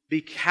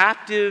be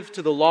captive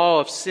to the law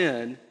of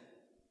sin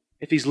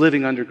if he's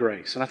living under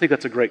grace? And I think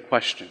that's a great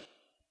question.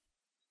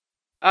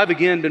 I've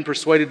again been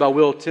persuaded by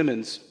Will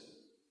Timmons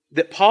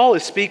that Paul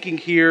is speaking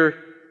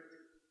here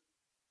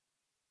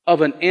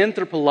of an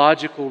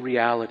anthropological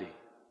reality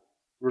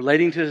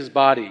relating to his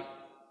body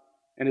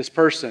and his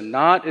person,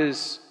 not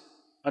as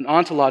an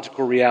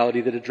ontological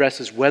reality that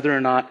addresses whether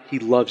or not he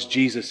loves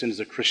Jesus and is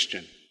a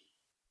Christian.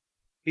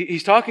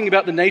 He's talking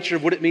about the nature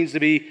of what it means to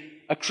be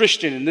a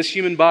Christian in this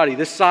human body,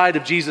 this side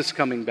of Jesus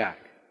coming back.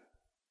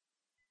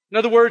 In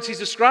other words, he's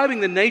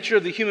describing the nature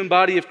of the human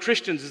body of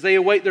Christians as they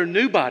await their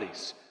new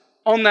bodies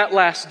on that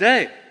last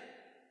day.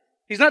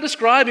 He's not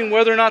describing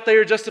whether or not they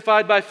are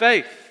justified by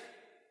faith.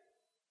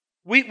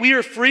 We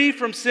are free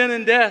from sin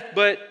and death,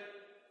 but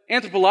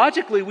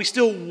anthropologically, we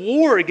still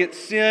war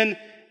against sin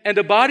and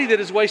a body that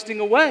is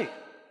wasting away.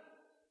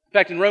 In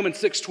fact, in Romans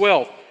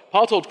 6:12,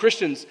 Paul told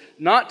Christians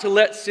not to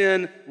let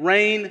sin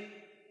reign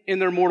in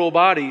their mortal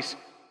bodies,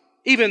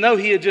 even though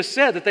he had just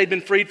said that they'd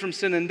been freed from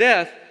sin and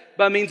death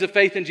by means of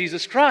faith in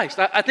Jesus Christ.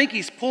 I think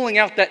he's pulling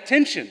out that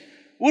tension.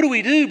 What do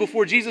we do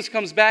before Jesus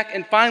comes back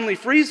and finally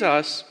frees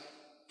us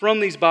from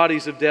these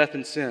bodies of death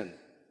and sin?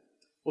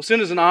 Well, sin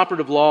is an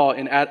operative law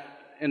in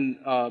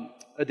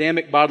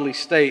Adamic bodily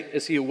state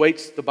as he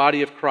awaits the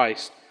body of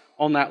Christ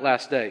on that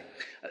last day.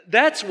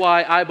 That's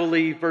why I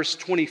believe verse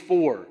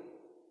 24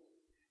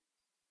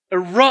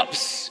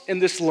 erupts in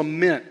this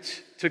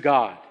lament to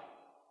God.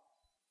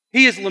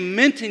 He is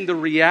lamenting the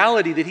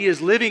reality that he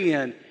is living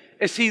in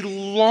as he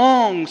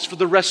longs for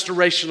the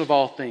restoration of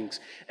all things,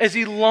 as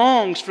he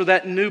longs for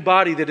that new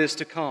body that is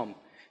to come.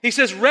 He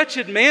says,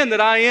 "Wretched man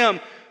that I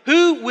am,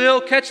 who will,"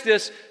 catch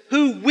this,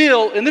 "who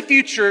will in the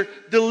future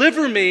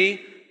deliver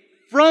me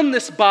from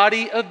this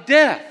body of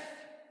death?"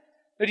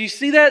 Now, do you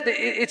see that?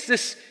 It's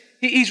this,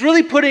 he's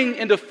really putting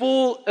into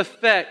full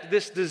effect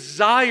this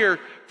desire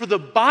for the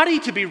body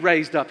to be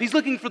raised up. He's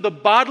looking for the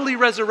bodily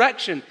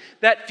resurrection,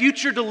 that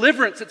future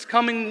deliverance that's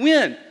coming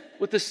when?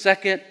 With the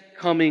second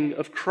coming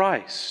of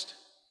Christ.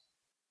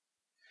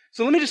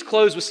 So let me just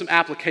close with some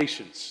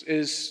applications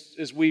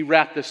as we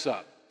wrap this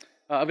up.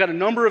 I've got a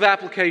number of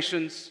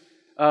applications,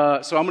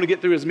 so I'm going to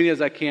get through as many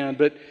as I can.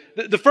 But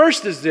the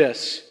first is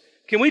this.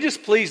 Can we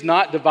just please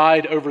not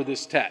divide over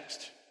this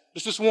text?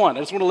 Just one. I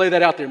just want to lay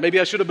that out there. Maybe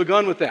I should have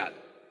begun with that.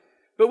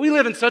 But we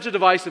live in such a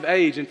divisive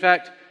age. In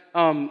fact,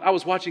 I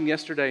was watching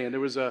yesterday, and there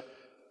was a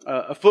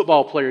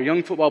football player, a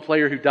young football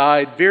player who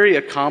died, very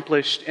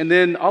accomplished. And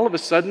then all of a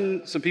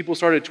sudden, some people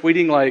started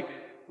tweeting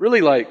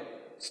really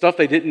stuff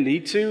they didn't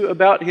need to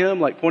about him,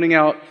 like pointing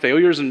out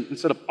failures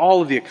instead of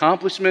all of the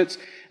accomplishments.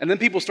 And then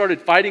people started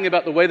fighting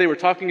about the way they were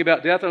talking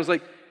about death. And I was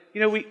like,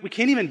 we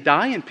can't even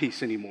die in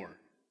peace anymore.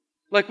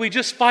 Like, we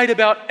just fight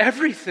about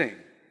everything.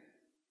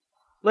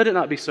 Let it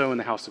not be so in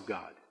the house of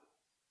God.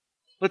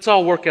 Let's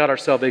all work out our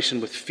salvation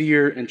with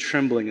fear and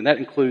trembling, and that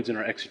includes in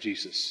our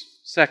exegesis.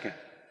 Second,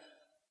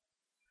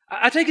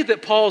 I take it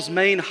that Paul's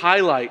main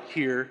highlight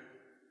here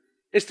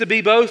is to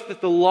be both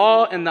that the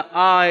law and the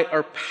eye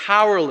are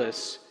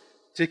powerless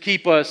to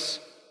keep us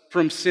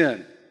from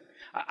sin.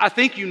 I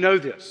think you know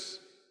this.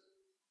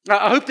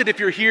 I hope that if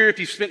you're here, if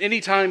you've spent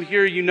any time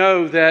here, you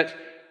know that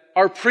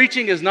our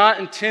preaching is not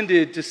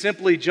intended to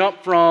simply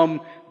jump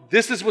from,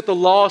 this is what the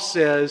law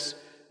says,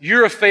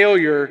 you're a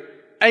failure,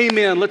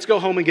 amen, let's go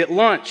home and get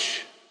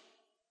lunch.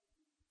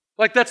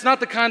 Like, that's not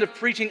the kind of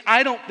preaching,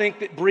 I don't think,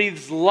 that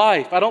breathes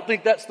life. I don't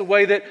think that's the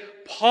way that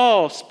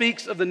Paul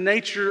speaks of the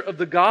nature of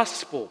the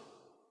gospel.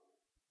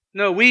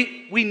 No,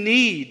 we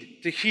need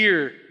to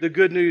hear the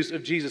good news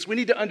of Jesus. We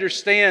need to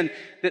understand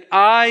that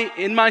I,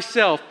 in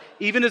myself,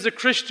 even as a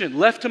Christian,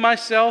 left to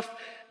myself,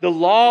 the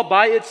law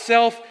by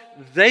itself,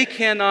 they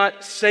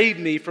cannot save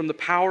me from the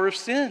power of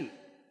sin.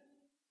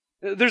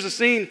 There's a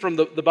scene from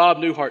the Bob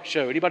Newhart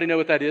show. Anybody know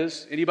what that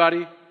is?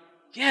 Anybody?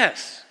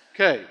 Yes.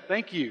 Okay,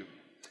 thank you.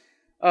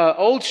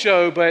 Old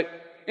show, but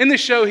in the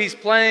show he's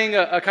playing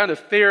a kind of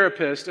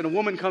therapist, and a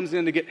woman comes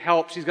in to get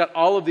help. She's got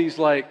all of these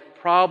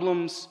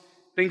problems,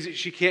 things that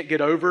she can't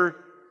get over.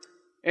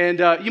 And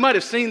you might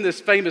have seen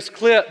this famous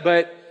clip,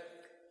 but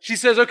she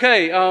says,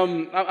 okay,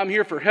 I'm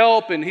here for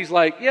help. And he's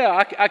like,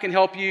 yeah, I can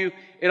help you.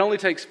 It only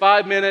takes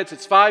 5 minutes.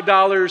 It's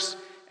 $5.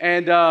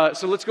 And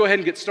so let's go ahead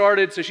and get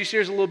started. So she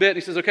shares a little bit, and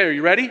he says, okay, are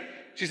you ready?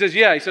 She says,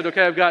 yeah. He said,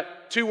 okay, I've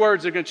got 2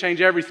 words that are going to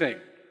change everything.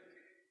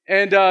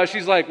 And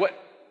she's like, what?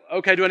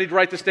 Okay, do I need to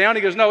write this down?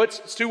 He goes, no,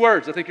 it's 2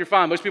 words. I think you're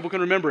fine. Most people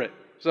can remember it.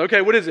 So,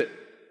 okay, what is it?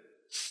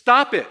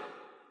 Stop it.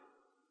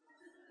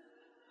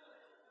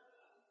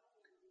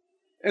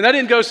 And that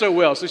didn't go so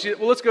well. So she said,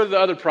 well, let's go to the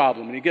other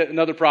problem. And he get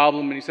another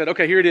problem, and he said,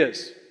 okay, here it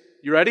is.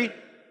 You ready?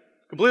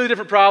 Completely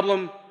different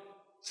problem,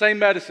 same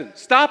medicine.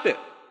 Stop it.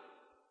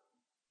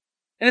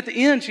 And at the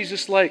end, she's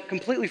just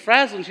completely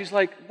frazzled. And she's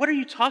like, what are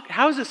you talking?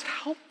 How is this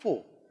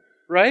helpful?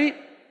 Right?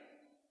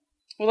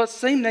 Well, that's the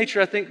same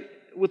nature, I think,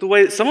 with the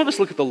way that some of us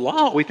look at the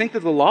law. We think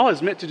that the law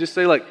is meant to just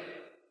say,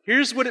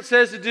 here's what it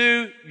says to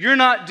do. You're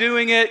not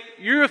doing it.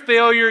 You're a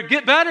failure.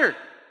 Get better.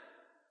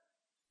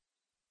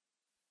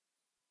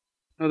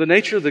 No, the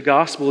nature of the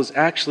gospel is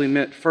actually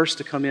meant first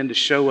to come in to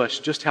show us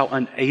just how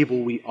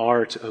unable we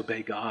are to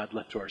obey God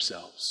left to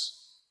ourselves.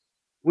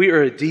 We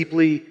are a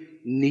deeply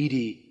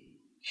needy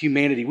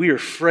humanity. We are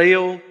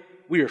frail.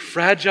 We are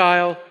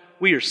fragile.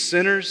 We are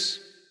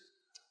sinners.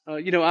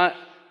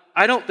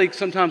 I don't think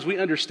sometimes we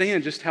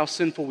understand just how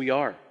sinful we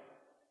are.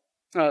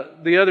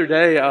 The other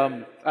day,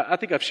 I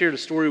think I've shared a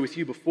story with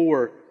you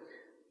before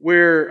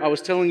where I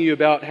was telling you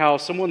about how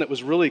someone that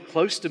was really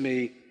close to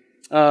me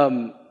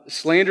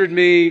slandered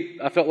me.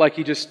 I felt like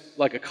he just,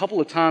 a couple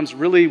of times,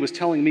 really was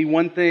telling me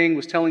one thing,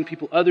 was telling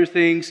people other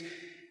things,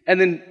 and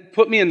then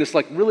put me in this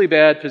really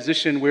bad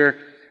position where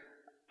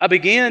I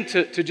began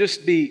to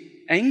just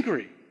be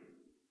angry.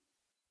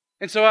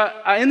 And so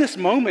I in this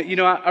moment,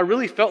 I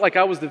really felt like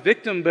I was the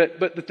victim,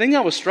 but the thing I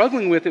was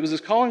struggling with, it was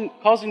just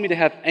causing me to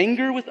have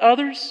anger with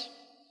others,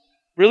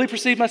 really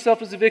perceive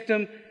myself as a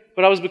victim,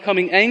 but I was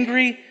becoming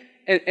angry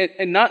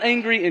and not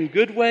angry in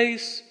good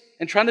ways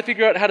and trying to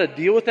figure out how to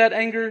deal with that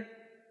anger.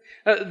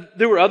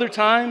 There were other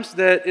times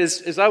that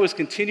as I was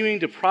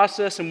continuing to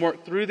process and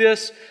work through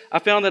this, I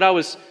found that I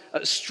was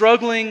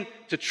struggling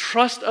to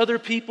trust other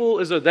people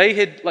as though they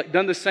had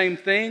done the same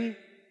thing.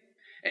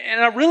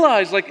 And I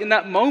realized in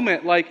that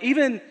moment,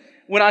 even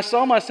when I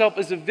saw myself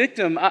as a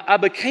victim, I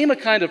became a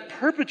kind of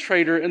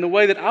perpetrator in the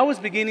way that I was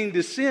beginning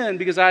to sin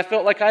because I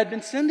felt like I had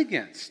been sinned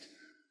against.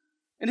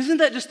 And isn't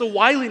that just the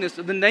wiliness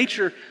of the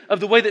nature of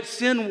the way that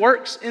sin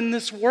works in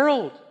this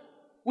world?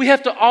 We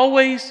have to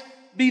always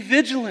be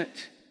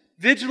vigilant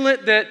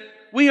that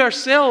we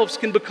ourselves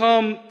can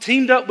become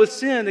teamed up with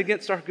sin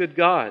against our good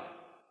God.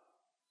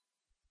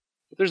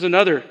 But there's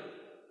another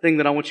thing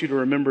that I want you to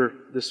remember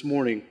this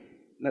morning,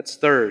 and that's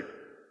third.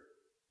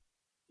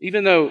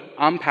 Even though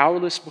I'm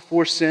powerless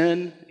before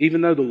sin,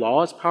 even though the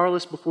law is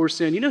powerless before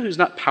sin, you know who's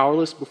not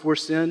powerless before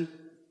sin?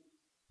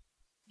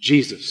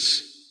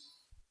 Jesus.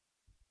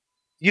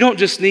 You don't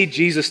just need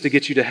Jesus to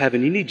get you to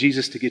heaven, you need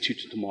Jesus to get you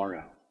to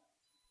tomorrow.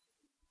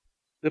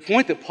 The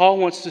point that Paul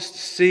wants us to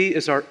see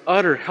is our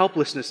utter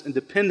helplessness and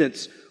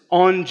dependence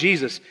on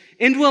Jesus.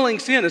 Indwelling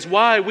sin is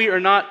why we are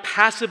not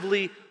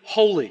passively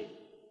holy.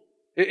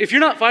 If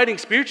you're not fighting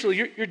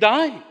spiritually, you're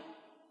dying.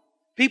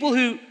 People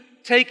who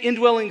take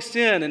indwelling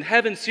sin and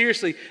heaven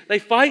seriously, they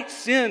fight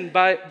sin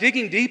by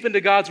digging deep into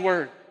God's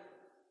Word,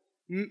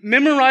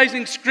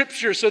 memorizing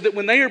Scripture so that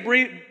when they are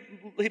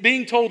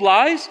being told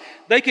lies,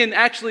 they can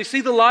actually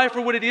see the lie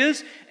for what it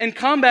is and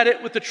combat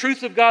it with the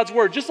truth of God's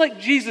Word, just like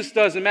Jesus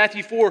does in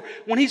Matthew 4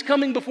 when He's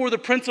coming before the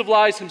Prince of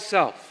Lies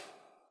Himself.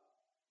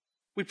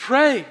 We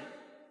pray,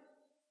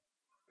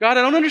 God,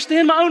 I don't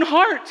understand my own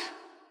heart.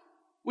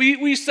 Will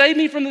you save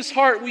me from this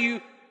heart? Will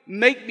you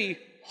make me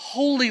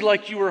holy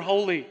like you are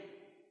holy?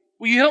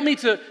 Will you help me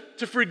to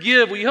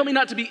forgive? Will you help me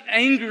not to be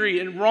angry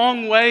in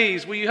wrong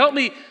ways? Will you help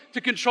me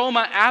to control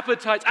my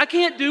appetites? I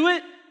can't do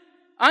it.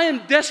 I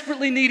am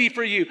desperately needy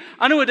for you.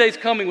 I know a day's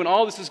coming when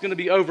all this is going to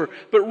be over,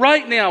 but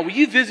right now, will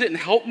you visit and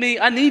help me?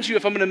 I need you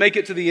if I'm going to make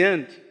it to the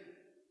end.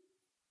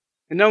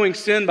 In Knowing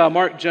Sin by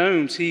Mark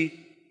Jones, he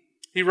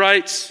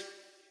writes,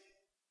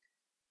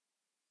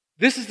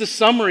 this is the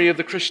summary of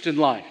the Christian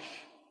life.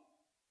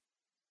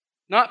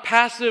 Not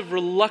passive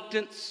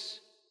reluctance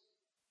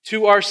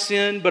to our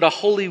sin, but a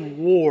holy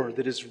war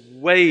that is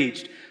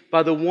waged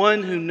by the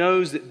one who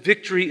knows that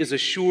victory is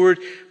assured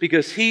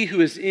because he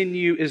who is in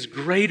you is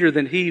greater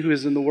than he who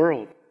is in the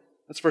world.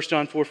 That's 1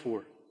 John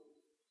 4:4.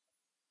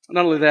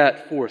 Not only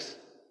that, fourth,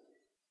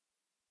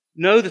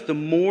 know that the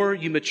more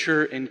you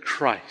mature in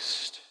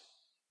Christ,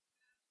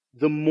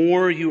 the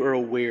more you are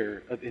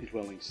aware of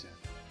indwelling sin.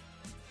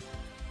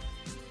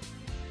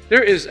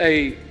 There is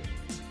a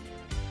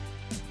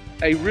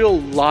real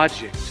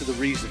logic to the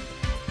reason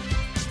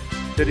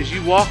that as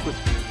you walk with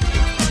me,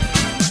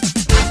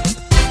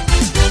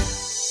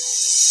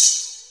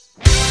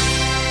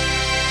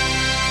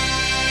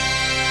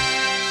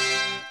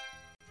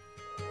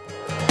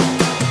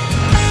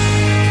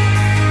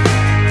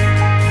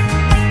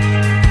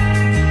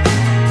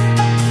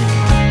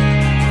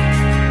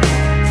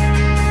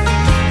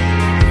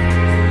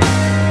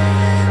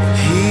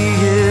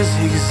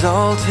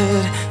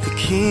 the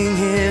King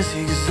is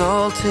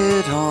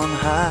exalted on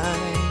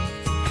high,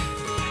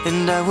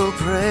 and I will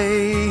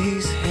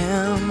praise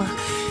him.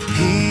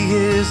 He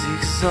is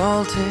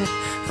exalted,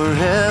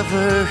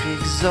 forever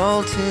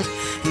exalted,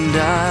 and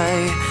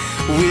I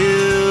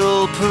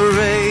will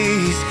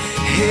praise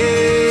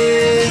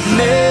his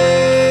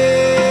name.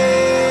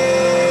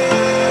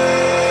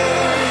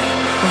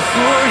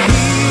 For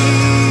he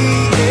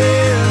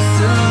is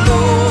the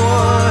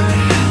Lord,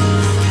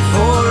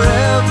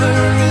 forever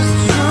is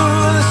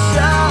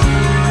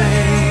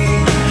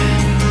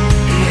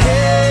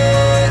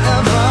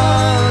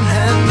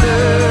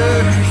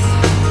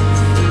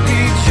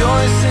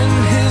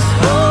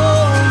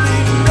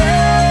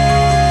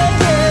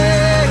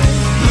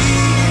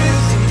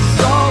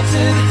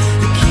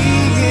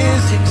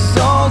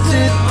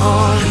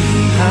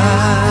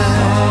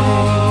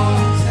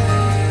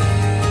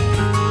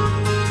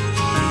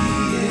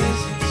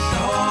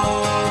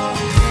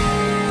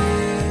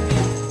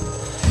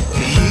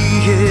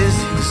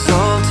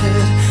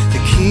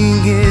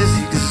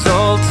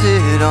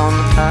on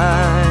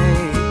high,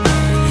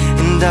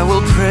 and I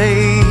will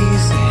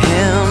praise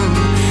him.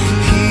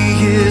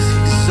 He is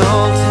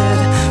exalted,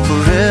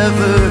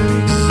 forever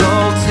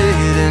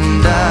exalted,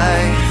 and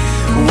I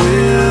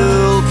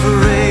will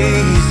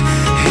praise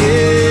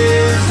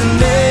his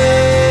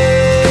name.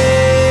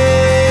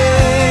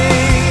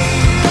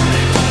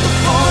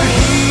 For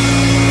he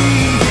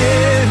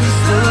is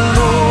the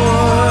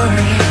Lord,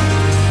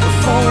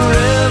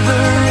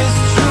 forever is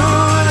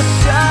true, the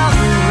shall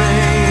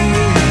reign.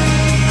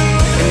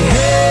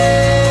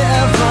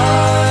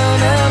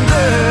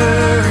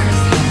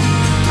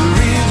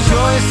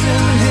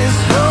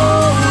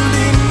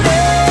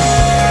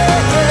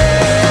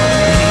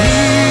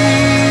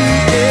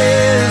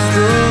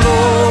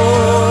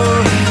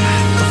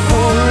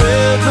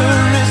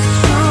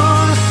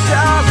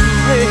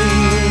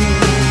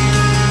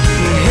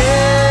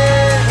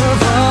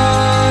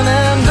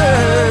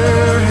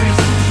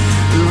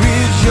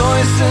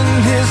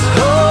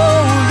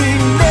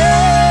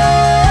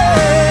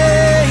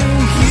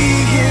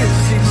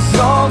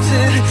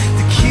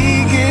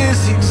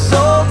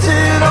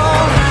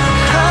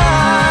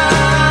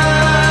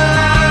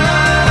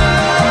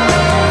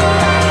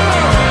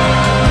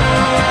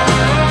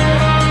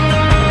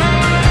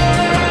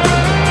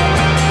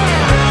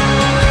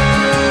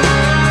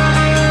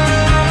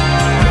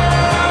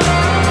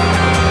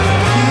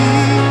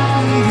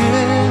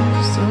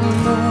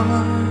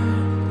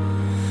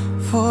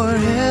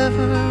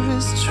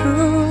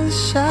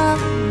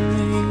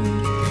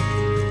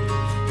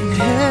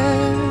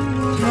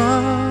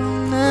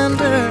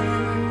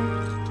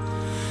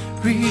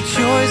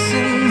 Rejoice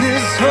in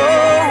his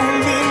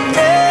holy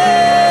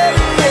name.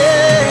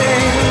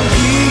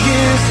 He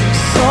is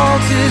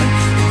exalted,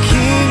 the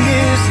King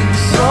is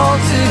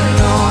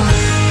exalted on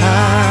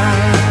high.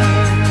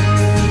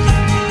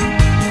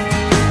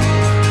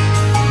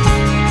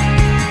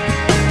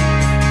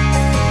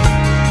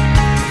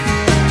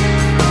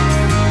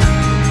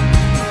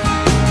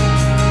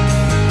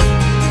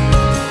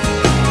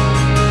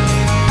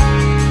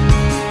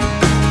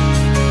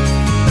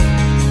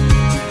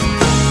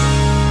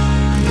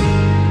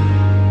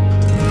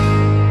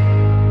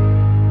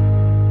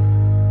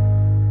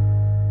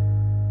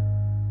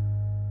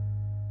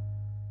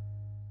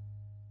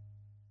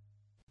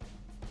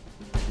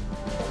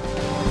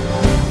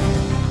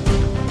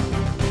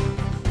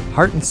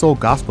 Heart and Soul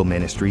Gospel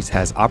Ministries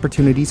has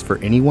opportunities for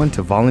anyone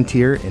to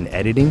volunteer in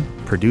editing,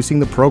 producing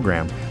the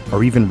program,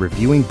 or even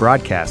reviewing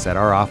broadcasts at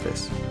our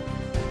office.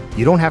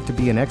 You don't have to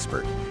be an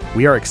expert.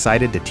 We are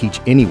excited to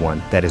teach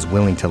anyone that is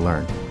willing to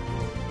learn.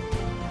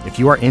 If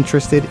you are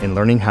interested in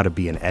learning how to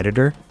be an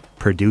editor,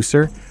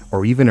 producer,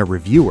 or even a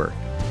reviewer,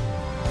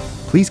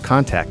 please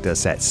contact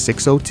us at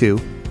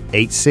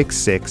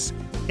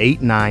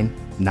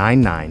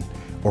 602-866-8999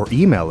 or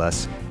email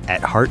us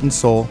at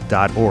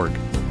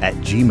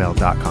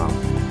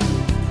heartandsoul.org@gmail.com.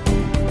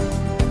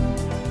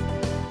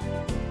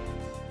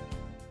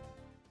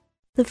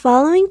 The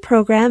following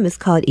program is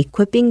called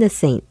Equipping the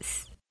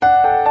Saints.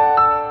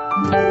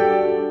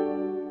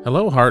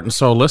 Hello, Heart and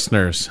Soul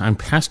listeners. I'm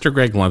Pastor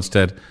Greg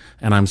Lundstedt,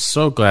 and I'm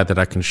so glad that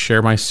I can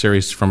share my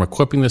series from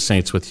Equipping the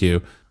Saints with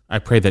you. I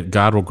pray that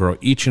God will grow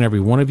each and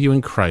every one of you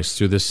in Christ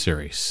through this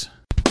series.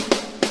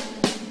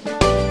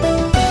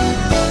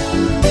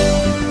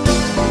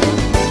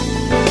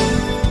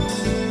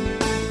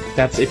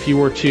 That's if you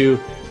were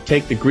to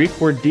take the Greek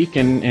word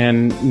deacon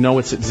and know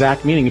its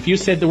exact meaning. If you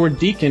said the word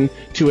deacon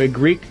to a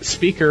Greek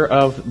speaker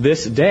of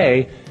this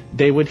day,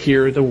 they would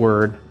hear the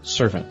word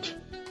servant.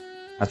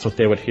 That's what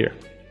they would hear.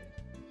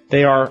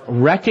 They are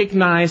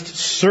recognized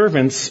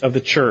servants of the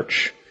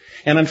church.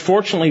 And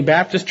unfortunately,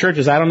 Baptist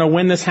churches, I don't know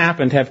when this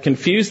happened, have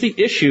confused the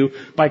issue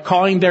by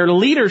calling their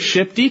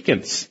leadership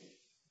deacons.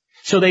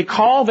 So they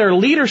call their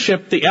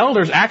leadership, the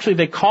elders, actually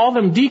they call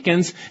them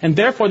deacons, and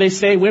therefore they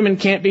say women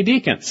can't be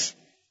deacons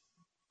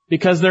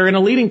because they're in a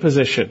leading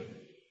position.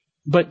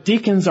 But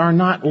deacons are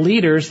not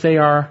leaders, they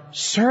are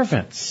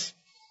servants.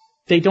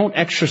 They don't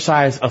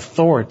exercise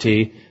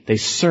authority, they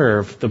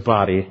serve the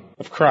body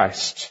of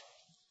Christ.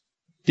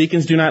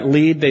 Deacons do not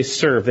lead, they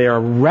serve. They are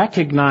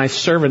recognized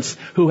servants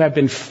who have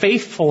been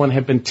faithful and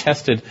have been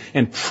tested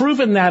and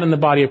proven that in the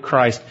body of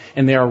Christ,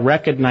 and they are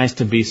recognized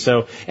to be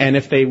so. And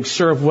if they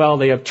serve well,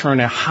 they have turned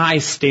a high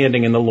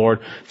standing in the Lord.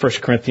 1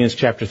 Corinthians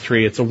chapter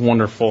 3, it's a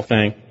wonderful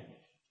thing.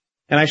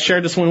 And I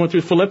shared this when we went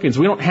through Philippians.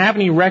 We don't have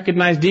any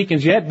recognized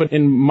deacons yet, but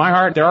in my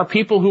heart, there are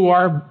people who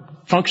are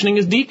functioning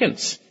as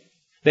deacons.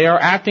 They are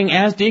acting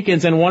as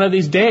deacons, and one of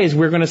these days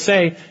we're going to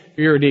say,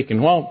 you're a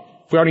deacon. Well,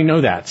 we already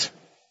know that.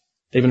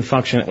 They've been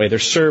functioning that way. They're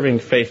serving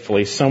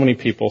faithfully. So many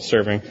people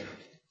serving.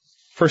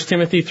 1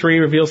 Timothy 3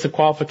 reveals the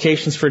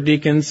qualifications for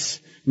deacons,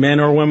 men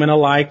or women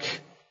alike,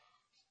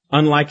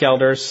 unlike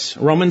elders.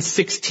 Romans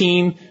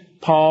 16,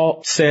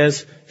 Paul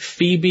says,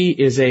 Phoebe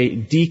is a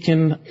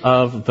deacon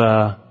of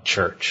the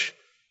church.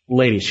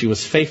 Lady, she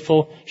was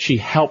faithful. She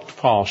helped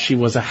Paul. She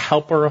was a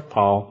helper of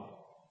Paul.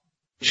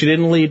 She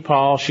didn't lead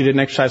Paul. She didn't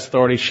exercise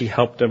authority. She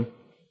helped him.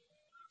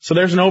 So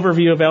there's an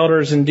overview of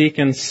elders and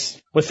deacons.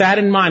 With that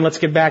in mind, let's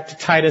get back to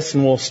Titus,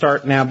 and we'll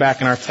start now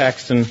back in our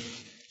text and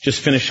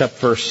just finish up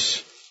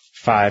verse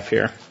 5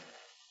 here.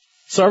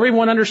 So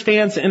everyone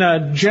understands in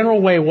a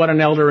general way what an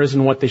elder is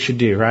and what they should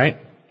do, right?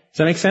 Does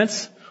that make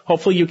sense?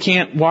 Hopefully you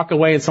can't walk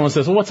away and someone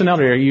says, well, what's an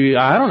elder?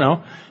 I don't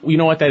know. You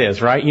know what that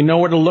is, right? You know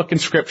where to look in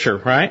Scripture,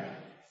 right?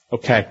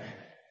 Okay.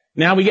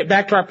 Now we get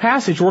back to our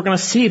passage. We're going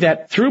to see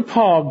that through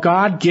Paul,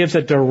 God gives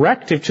a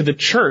directive to the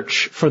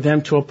church for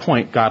them to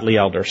appoint godly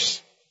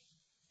elders.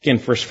 Again,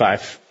 verse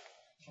 5,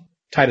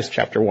 Titus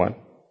chapter 1.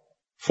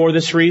 For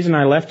this reason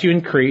I left you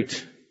in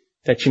Crete,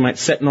 that you might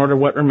set in order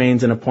what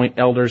remains and appoint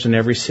elders in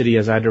every city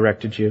as I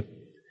directed you.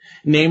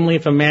 Namely,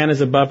 if a man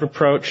is above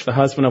reproach, the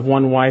husband of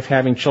one wife,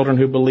 having children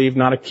who believe,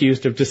 not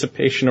accused of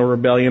dissipation or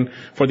rebellion,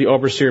 for the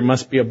overseer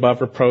must be above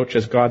reproach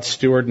as God's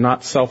steward,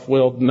 not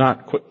self-willed,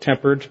 not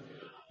quick-tempered,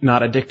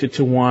 not addicted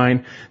to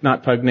wine,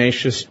 not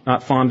pugnacious,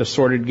 not fond of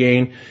sordid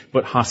gain,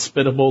 but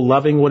hospitable,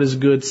 loving what is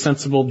good,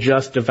 sensible,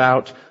 just,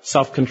 devout,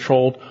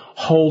 self-controlled,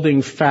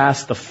 holding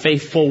fast the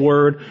faithful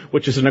word,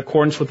 which is in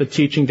accordance with the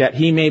teaching, that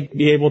he may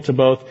be able to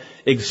both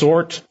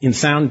exhort in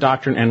sound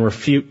doctrine and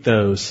refute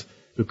those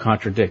who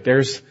contradict.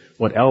 There's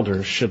what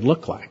elders should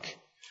look like.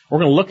 We're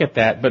going to look at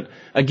that, but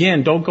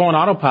again, don't go on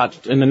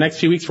autopilot. In the next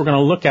few weeks, we're going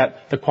to look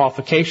at the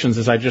qualifications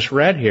as I just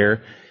read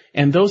here.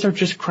 And those are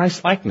just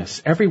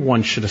Christ-likeness.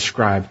 Everyone should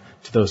ascribe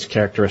to those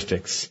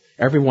characteristics.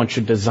 Everyone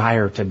should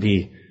desire to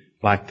be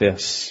like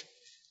this.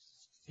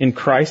 In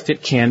Christ,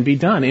 it can be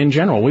done. In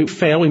general, we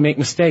fail, we make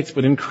mistakes,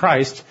 but in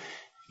Christ,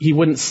 He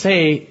wouldn't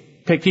say,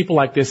 pick people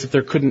like this if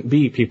there couldn't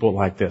be people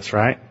like this,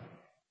 right?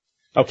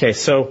 Okay,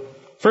 so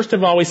first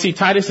of all, we see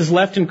Titus is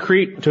left in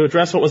Crete to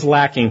address what was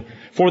lacking.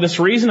 For this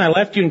reason, I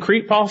left you in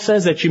Crete, Paul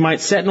says, that you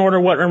might set in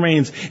order what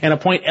remains and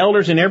appoint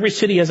elders in every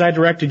city as I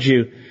directed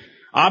you.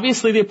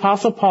 Obviously, the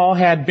Apostle Paul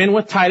had been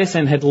with Titus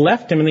and had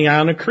left him in the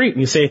island of Crete.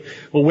 And you say,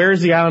 well, where is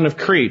the island of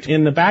Crete?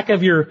 In the back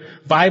of your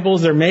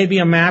Bibles, there may be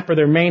a map or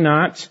there may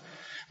not.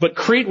 But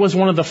Crete was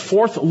one of the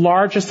 4th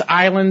largest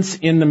islands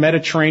in the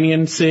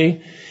Mediterranean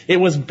Sea. It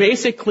was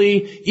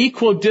basically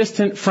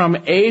equidistant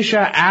from Asia,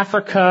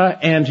 Africa,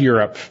 and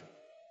Europe.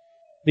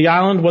 The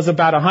island was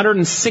about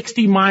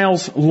 160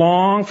 miles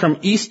long from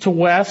east to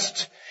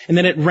west, and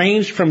then it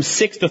ranged from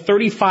 6 to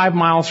 35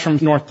 miles from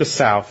north to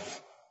south.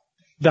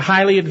 The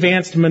highly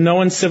advanced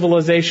Minoan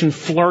civilization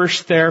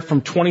flourished there from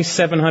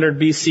 2700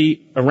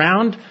 BC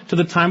around to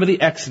the time of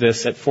the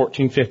Exodus at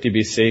 1450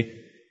 BC.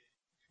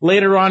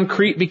 Later on,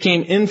 Crete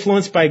became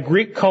influenced by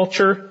Greek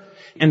culture,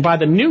 And by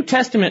the New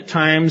Testament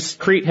times,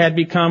 Crete had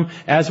become,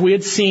 as we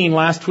had seen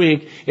last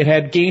week, it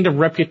had gained a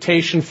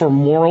reputation for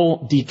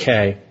moral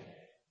decay.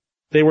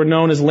 They were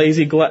known as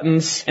lazy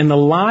gluttons, and the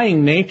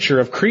lying nature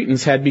of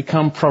Cretans had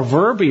become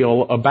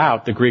proverbial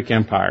about the Greek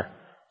Empire.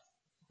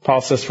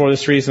 Paul says, for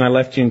this reason I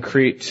left you in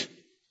Crete.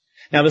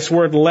 Now this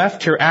word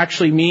left here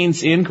actually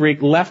means in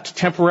Greek left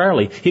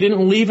temporarily. He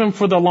didn't leave him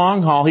for the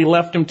long haul, he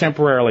left him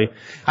temporarily.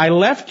 I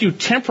left you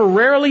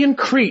temporarily in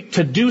Crete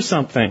to do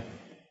something.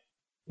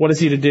 What is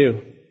he to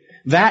do?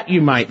 That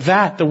you might,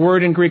 the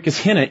word in Greek is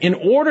hina, in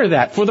order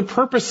that, for the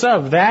purpose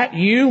of, that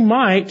you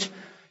might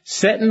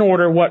set in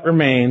order what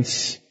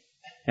remains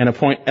and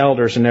appoint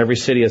elders in every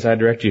city as I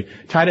direct you.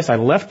 Titus, I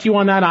left you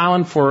on that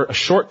island for a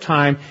short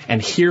time,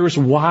 and here's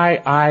why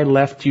I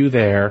left you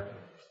there.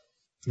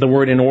 The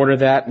word in order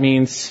that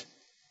means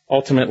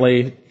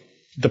ultimately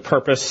the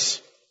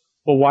purpose.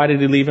 Well, why did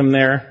he leave him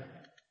there?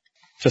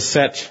 To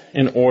set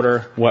in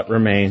order what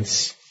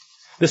remains.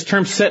 This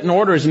term set in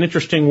order is an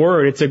interesting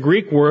word. It's a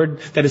Greek word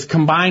that is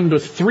combined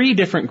with three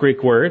different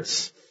Greek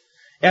words.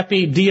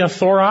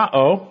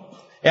 Epidiathorao.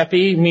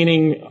 Epi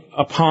meaning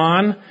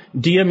upon,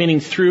 dia meaning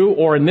through,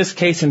 or in this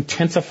case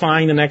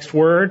intensifying the next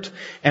word,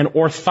 and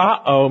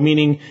orthao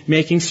meaning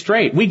making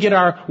straight. We get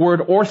our word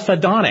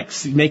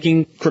orthodontics,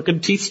 making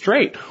crooked teeth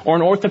straight, or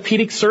an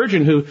orthopedic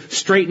surgeon who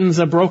straightens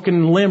a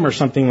broken limb or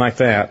something like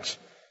that.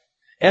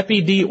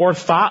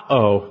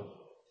 Epidiorthao.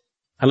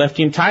 I left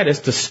you in Titus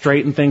to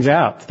straighten things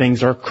out.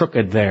 Things are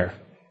crooked there.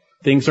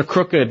 Things are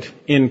crooked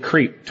in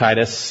Crete,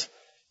 Titus.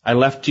 I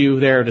left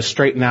you there to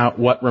straighten out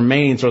what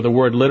remains, or the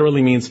word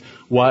literally means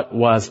what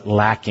was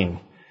lacking.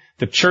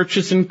 The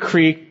churches in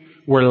Crete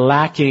were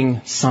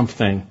lacking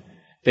something.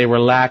 They were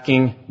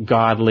lacking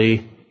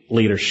godly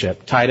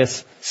leadership.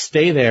 Titus,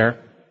 stay there,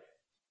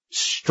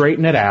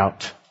 straighten it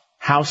out.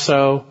 How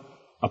so?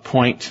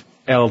 Appoint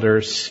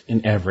elders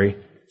in every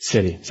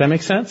city. Does that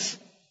make sense?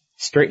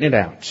 Straighten it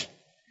out.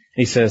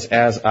 He says,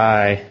 as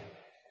I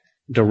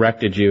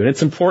directed you. And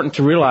it's important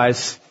to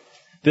realize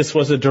this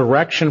was a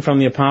direction from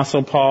the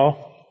Apostle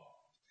Paul.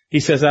 He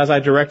says, as I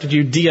directed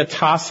you,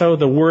 diatasso,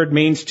 the word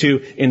means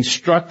to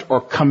instruct or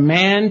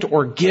command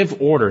or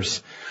give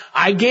orders.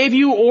 I gave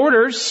you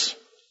orders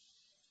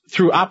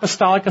through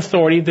apostolic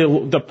authority.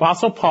 The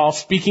Apostle Paul,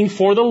 speaking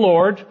for the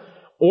Lord,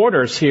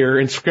 orders here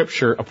in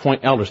Scripture,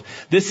 appoint elders.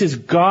 This is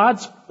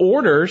God's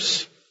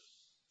orders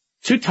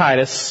to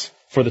Titus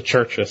for the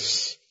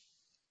churches.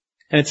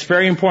 And it's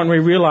very important we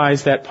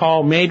realize that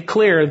Paul made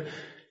clear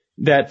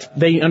that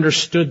they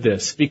understood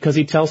this, because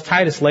he tells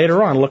Titus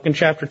later on, look in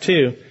chapter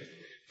 2,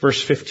 verse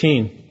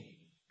 15.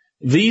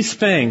 These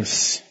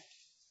things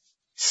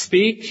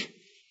speak,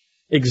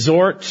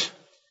 exhort,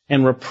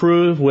 and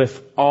reprove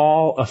with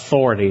all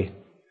authority.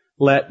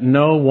 Let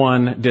no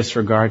one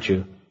disregard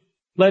you.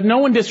 Let no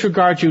one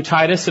disregard you,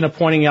 Titus, in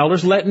appointing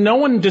elders. Let no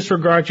one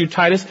disregard you,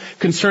 Titus,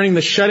 concerning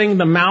the shutting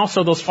the mouths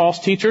of those false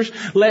teachers.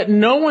 Let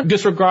no one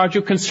disregard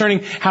you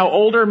concerning how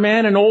older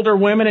men and older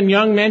women and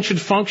young men should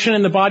function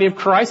in the body of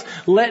Christ.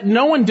 Let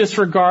no one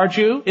disregard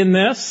you in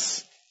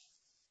this.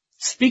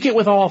 Speak it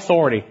with all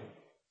authority.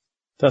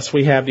 Thus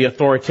we have the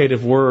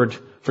authoritative word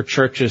for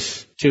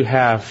churches to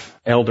have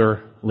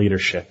elder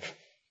leadership.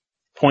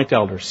 Appoint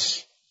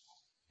elders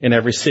in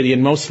every city.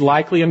 And most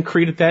likely in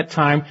Crete at that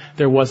time,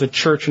 there was a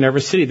church in every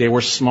city. They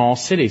were small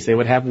cities. They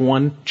would have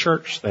one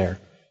church there.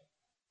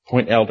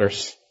 Appoint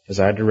elders as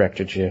I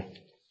directed you.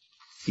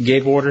 He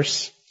gave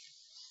orders,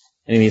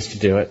 and he needs to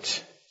do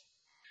it.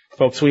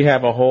 Folks, we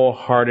have a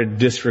wholehearted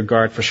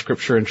disregard for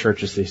Scripture in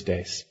churches these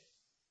days.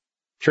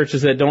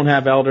 Churches that don't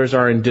have elders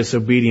are in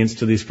disobedience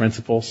to these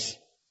principles.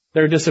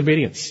 They're in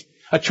disobedience.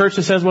 A church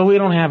that says, well, we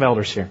don't have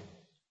elders here.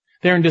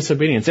 They're in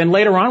disobedience. And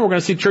later on, we're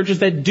going to see churches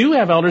that do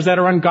have elders that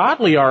are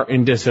ungodly are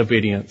in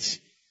disobedience.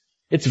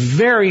 It's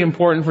very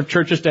important for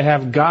churches to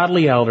have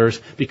godly elders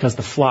because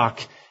the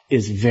flock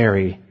is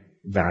very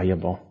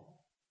valuable.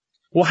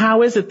 Well,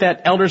 how is it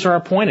that elders are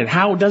appointed?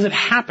 How does it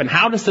happen?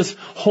 How does this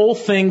whole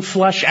thing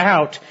flesh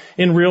out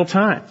in real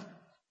time?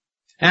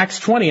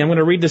 Acts 20, I'm going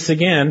to read this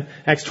again.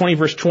 Acts 20,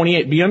 verse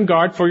 28. Be on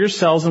guard for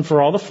yourselves and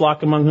for all the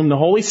flock among whom the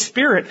Holy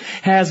Spirit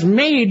has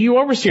made you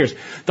overseers.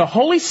 The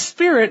Holy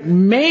Spirit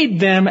made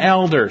them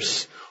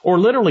elders, or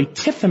literally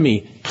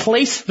tithemi,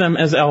 placed them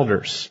as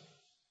elders.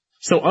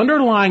 So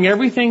underlying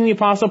everything the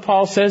Apostle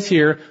Paul says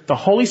here, the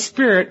Holy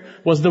Spirit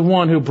was the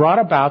one who brought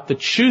about the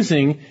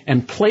choosing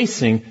and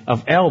placing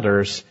of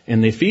elders in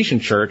the Ephesian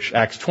church,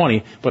 Acts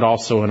 20, but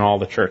also in all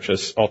the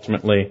churches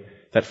ultimately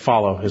that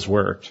follow his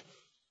word.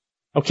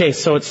 Okay,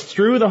 so it's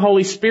through the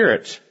Holy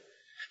Spirit.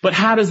 But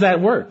how does that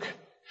work?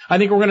 I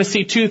think we're going to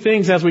see two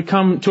things as we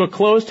come to a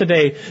close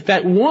today.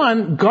 That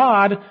one,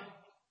 God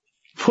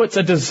puts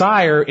a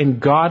desire in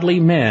godly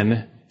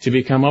men to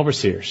become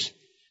overseers.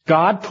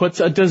 God puts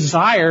a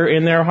desire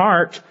in their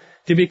heart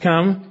to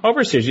become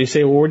overseers. You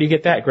say, well, where do you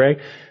get that, Greg?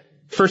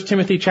 1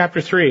 Timothy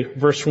chapter 3,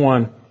 verse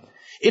 1.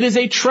 It is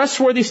a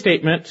trustworthy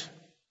statement.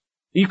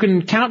 You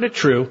can count it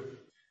true.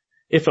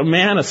 If a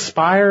man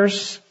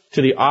aspires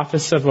to the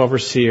office of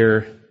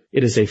overseer,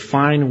 it is a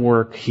fine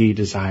work he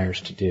desires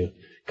to do.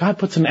 God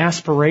puts an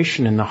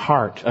aspiration in the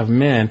heart of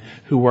men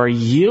who are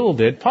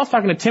yielded. Paul's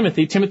talking to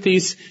Timothy.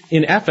 Timothy's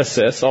in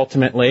Ephesus,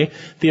 ultimately.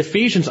 The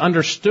Ephesians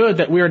understood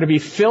that we are to be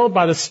filled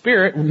by the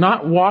Spirit,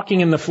 not walking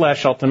in the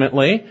flesh,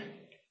 ultimately. And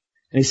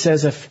he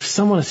says, if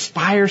someone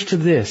aspires to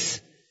this,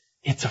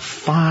 it's a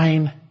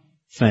fine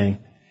thing.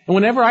 And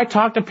whenever I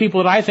talk to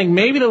people that I think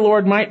maybe the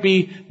Lord might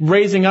be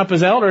raising up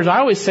as elders, I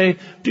always say,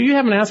 do you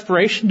have an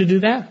aspiration to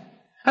do that?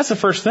 That's the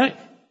first thing.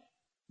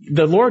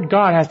 The Lord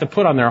God has to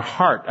put on their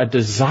heart a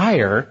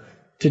desire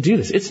to do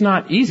this. It's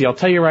not easy. I'll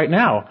tell you right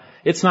now,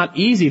 it's not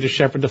easy to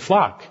shepherd the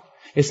flock.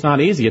 It's not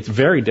easy. It's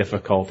very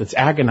difficult. It's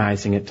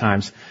agonizing at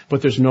times.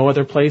 But there's no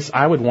other place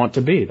I would want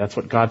to be. That's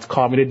what God's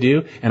called me to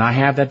do, and I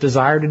have that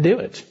desire to do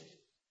it.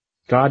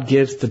 God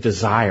gives the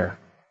desire.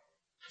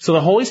 So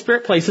the Holy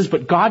Spirit places,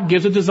 but God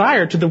gives a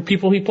desire to the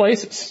people He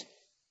places.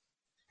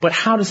 But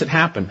how does it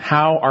happen?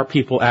 How are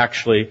people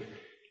actually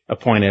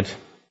appointed?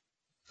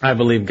 I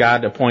believe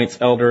God appoints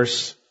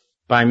elders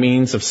by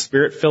means of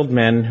Spirit-filled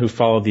men who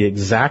follow the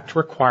exact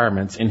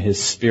requirements in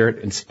His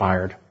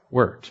Spirit-inspired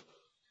Word.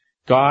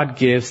 God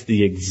gives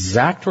the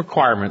exact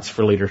requirements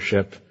for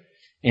leadership,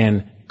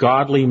 and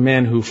godly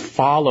men who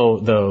follow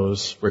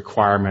those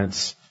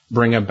requirements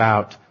bring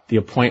about the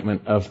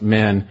appointment of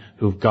men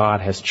who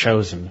God has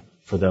chosen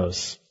for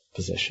those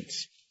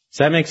positions. Does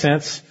that make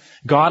sense?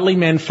 Godly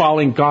men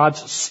following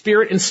God's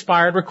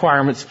Spirit-inspired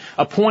requirements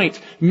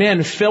appoint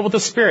men filled with the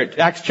Spirit.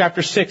 Acts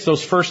chapter 6,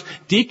 those first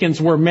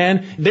deacons were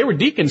men. They were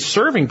deacons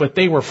serving, but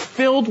they were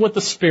filled with the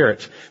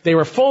Spirit. They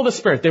were full of the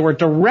Spirit. They were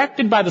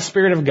directed by the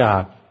Spirit of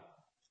God.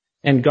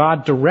 And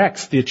God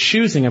directs the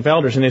choosing of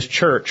elders in His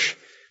church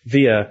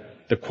via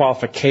the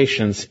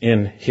qualifications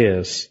in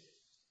His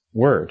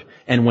Word.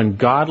 And when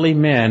godly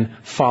men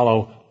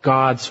follow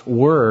God's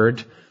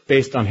Word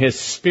based on His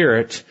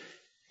Spirit,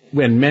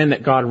 when men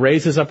that God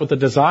raises up with a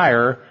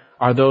desire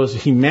are those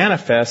He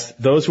manifests,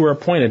 those who are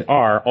appointed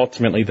are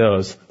ultimately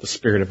those the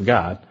Spirit of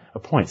God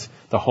appoints.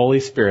 The Holy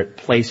Spirit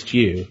placed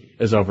you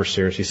as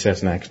overseers, He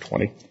says in Acts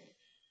 20.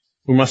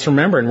 We must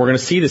remember, and we're going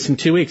to see this in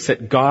 2 weeks,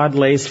 that God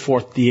lays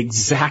forth the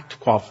exact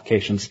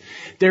qualifications.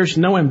 There's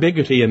no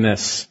ambiguity in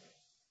this.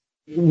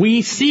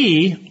 We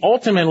see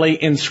ultimately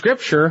in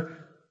Scripture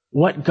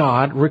what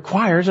God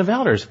requires of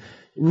elders.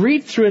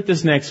 Read through it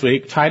this next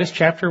week, Titus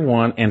chapter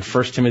 1 and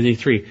 1 Timothy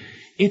 3.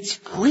 It's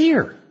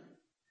clear.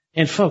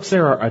 And folks,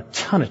 there are a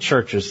ton of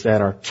churches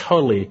that are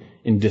totally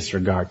in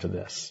disregard to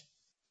this.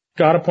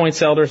 God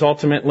appoints elders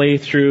ultimately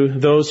through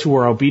those who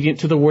are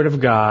obedient to the Word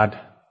of God,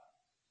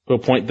 who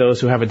appoint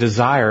those who have a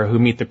desire, who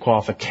meet the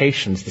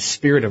qualifications the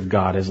Spirit of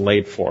God has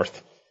laid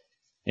forth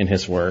in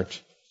His Word.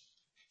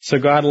 So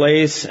God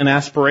lays an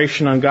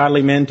aspiration on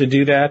godly men to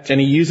do that, and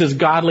He uses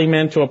godly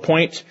men to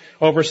appoint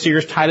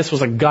overseers. Titus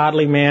was a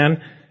godly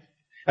man,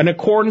 in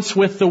accordance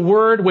with the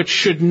Word, which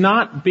should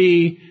not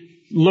be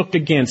looked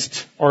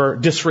against or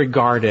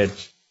disregarded.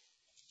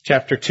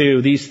 Chapter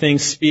 2, these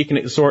things speak and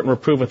exhort and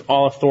reprove with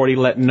all authority.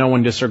 Let no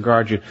one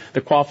disregard you.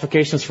 The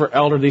qualifications for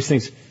elder, these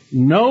things.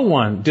 No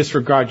one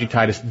disregard you,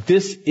 Titus.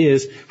 This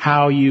is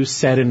how you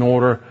set in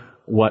order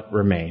what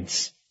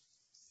remains.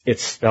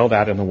 It's spelled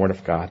out in the Word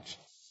of God.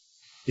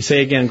 You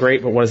say again,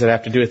 great, but what does it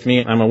have to do with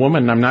me? I'm a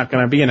woman and I'm not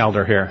going to be an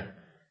elder here.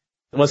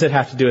 What does it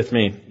have to do with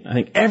me? I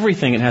think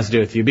everything it has to do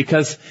with you,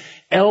 because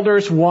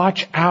elders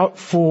watch out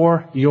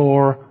for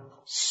your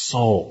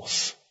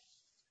souls.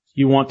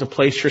 You want to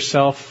place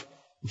yourself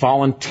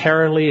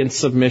voluntarily in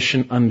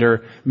submission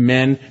under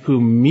men who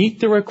meet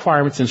the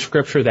requirements in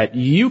Scripture that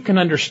you can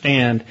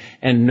understand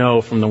and know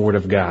from the Word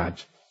of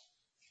God.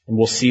 And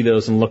we'll see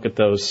those and look at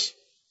those.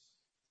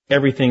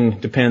 Everything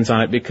depends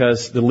on it,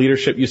 because the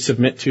leadership you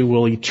submit to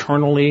will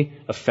eternally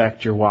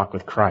affect your walk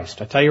with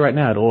Christ. I tell you right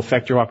now, it will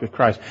affect your walk with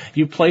Christ.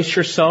 You place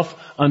yourself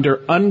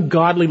under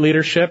ungodly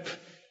leadership,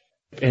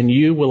 and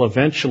you will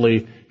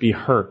eventually be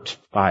hurt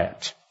by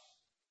it.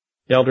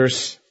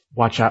 Elders,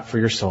 watch out for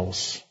your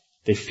souls.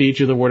 They feed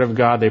you the Word of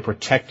God. They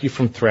protect you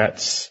from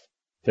threats.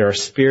 There are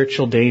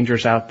spiritual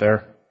dangers out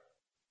there.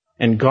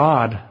 And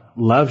God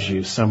loves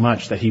you so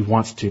much that He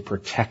wants to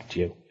protect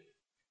you.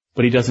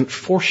 But He doesn't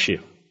force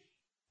you.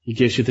 He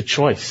gives you the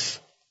choice.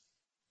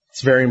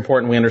 It's very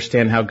important we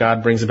understand how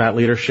God brings about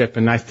leadership.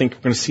 And I think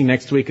we're going to see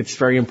next week it's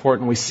very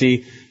important we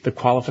see the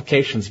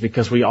qualifications,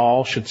 because we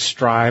all should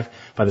strive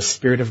by the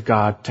Spirit of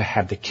God to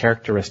have the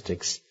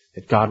characteristics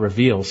that God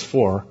reveals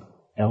for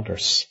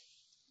elders.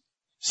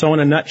 So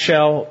in a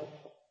nutshell,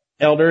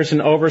 elders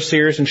and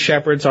overseers and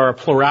shepherds are a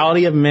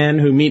plurality of men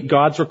who meet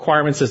God's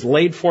requirements as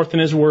laid forth in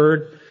His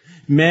Word,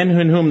 men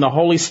in whom the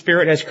Holy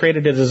Spirit has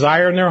created a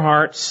desire in their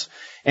hearts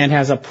and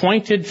has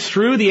appointed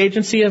through the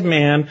agency of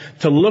man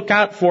to look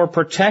out for,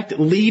 protect,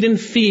 lead, and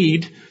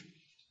feed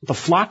the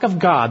flock of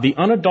God, the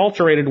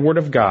unadulterated Word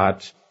of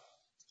God.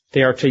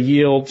 They are to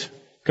yield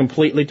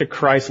completely to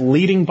Christ,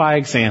 leading by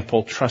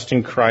example,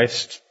 trusting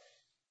Christ.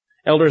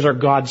 Elders are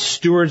God's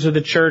stewards of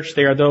the church.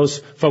 They are those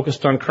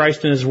focused on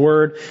Christ and His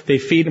Word. They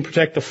feed and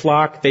protect the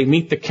flock. They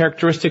meet the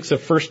characteristics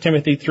of 1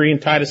 Timothy 3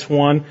 and Titus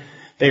 1.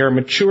 They are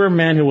mature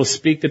men who will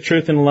speak the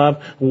truth in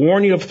love,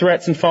 warn you of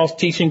threats and false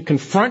teaching,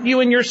 confront you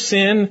in your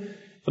sin,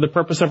 for the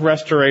purpose of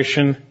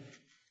restoration,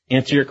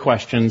 answer your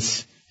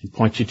questions, and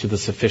point you to the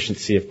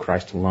sufficiency of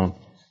Christ alone.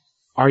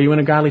 Are you in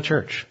a godly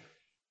church?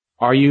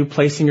 Are you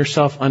placing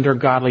yourself under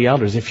godly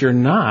elders? If you're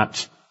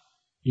not,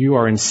 you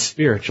are in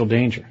spiritual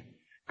danger.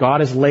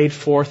 God has laid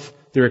forth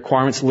the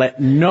requirements.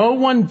 Let no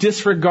one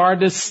disregard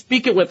this.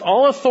 Speak it with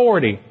all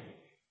authority.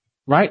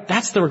 Right?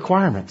 That's the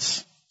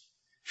requirements.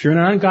 If you're in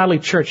an ungodly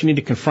church, you need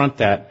to confront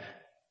that.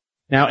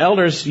 Now,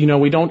 elders,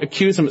 we don't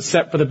accuse them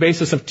except for the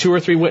basis of 2 or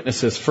 3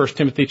 witnesses, 1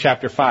 Timothy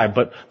chapter 5.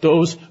 But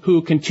those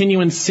who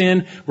continue in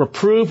sin,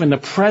 reprove in the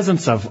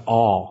presence of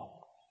all.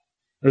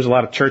 There's a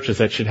lot of churches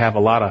that should have a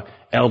lot of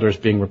elders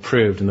being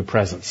reproved in the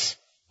presence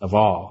of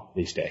all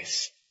these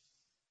days.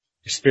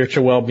 Your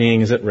spiritual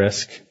well-being is at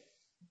risk.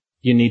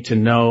 You need to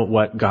know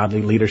what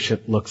godly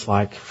leadership looks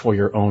like for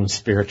your own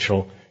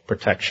spiritual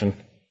protection.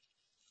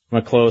 I'm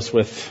going to close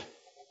with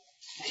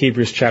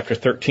Hebrews chapter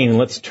 13.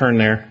 Let's turn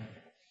there.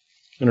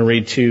 I'm going to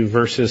read 2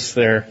 verses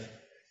there.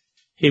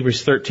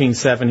 Hebrews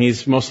 13:7.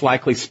 He's most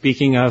likely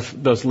speaking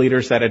of those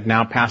leaders that had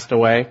now passed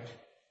away.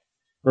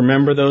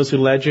 Remember those who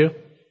led you?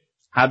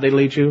 How'd they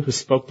lead you? Who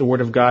spoke the word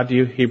of God to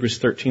you? Hebrews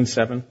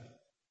 13:7.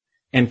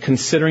 And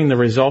considering the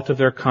result of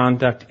their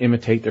conduct,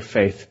 imitate their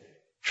faith.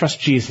 Trust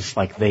Jesus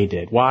like they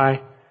did.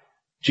 Why?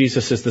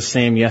 Jesus is the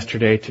same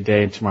yesterday,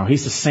 today, and tomorrow.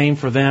 He's the same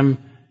for them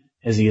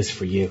as he is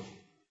for you.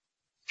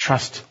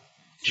 Trust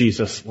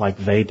Jesus like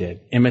they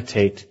did.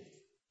 Imitate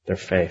their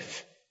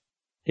faith.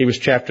 Hebrews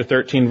chapter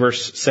 13,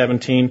 verse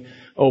 17.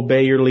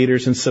 Obey your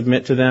leaders and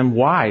submit to them.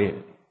 Why?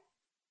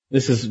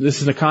 This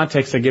is a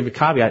context I give a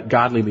caveat.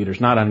 Godly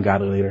leaders, not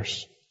ungodly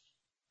leaders.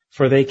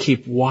 For they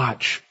keep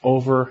watch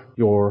over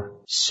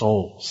your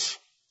souls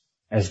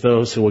as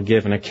those who will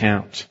give an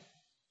account.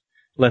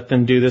 Let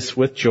them do this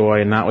with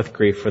joy and not with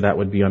grief, for that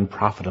would be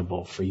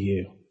unprofitable for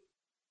you.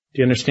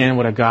 Do you understand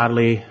what a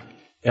godly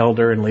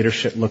elder and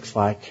leadership looks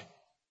like?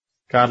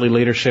 Godly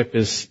leadership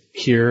is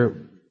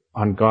here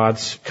on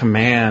God's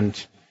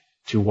command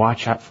to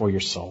watch out for your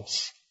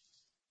souls.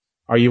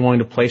 Are you willing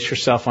to place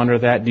yourself under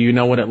that? Do you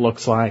know what it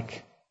looks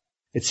like?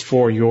 It's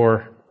for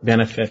your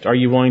benefit. Are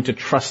you willing to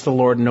trust the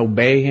Lord and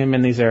obey Him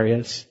in these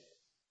areas?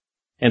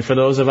 And for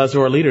those of us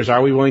who are leaders,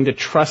 are we willing to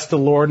trust the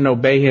Lord and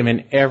obey Him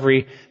in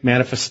every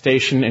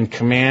manifestation and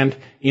command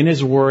in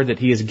His Word that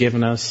He has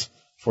given us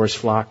for His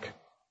flock?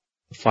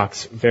 The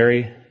flock's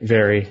very,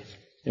 very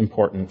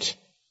important.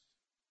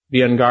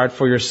 Be on guard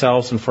for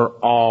yourselves and for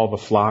all the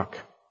flock,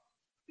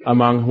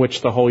 among which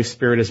the Holy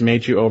Spirit has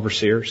made you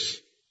overseers,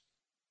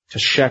 to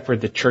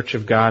shepherd the church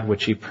of God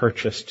which He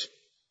purchased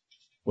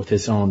with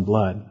His own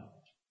blood.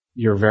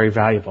 You're very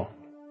valuable.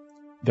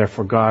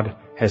 Therefore, God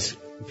has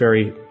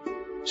very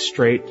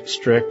straight,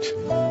 strict,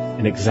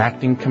 and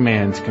exacting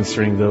commands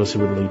concerning those who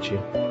would lead you.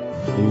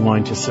 Are you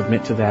willing to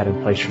submit to that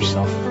and place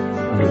yourself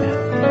under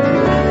that?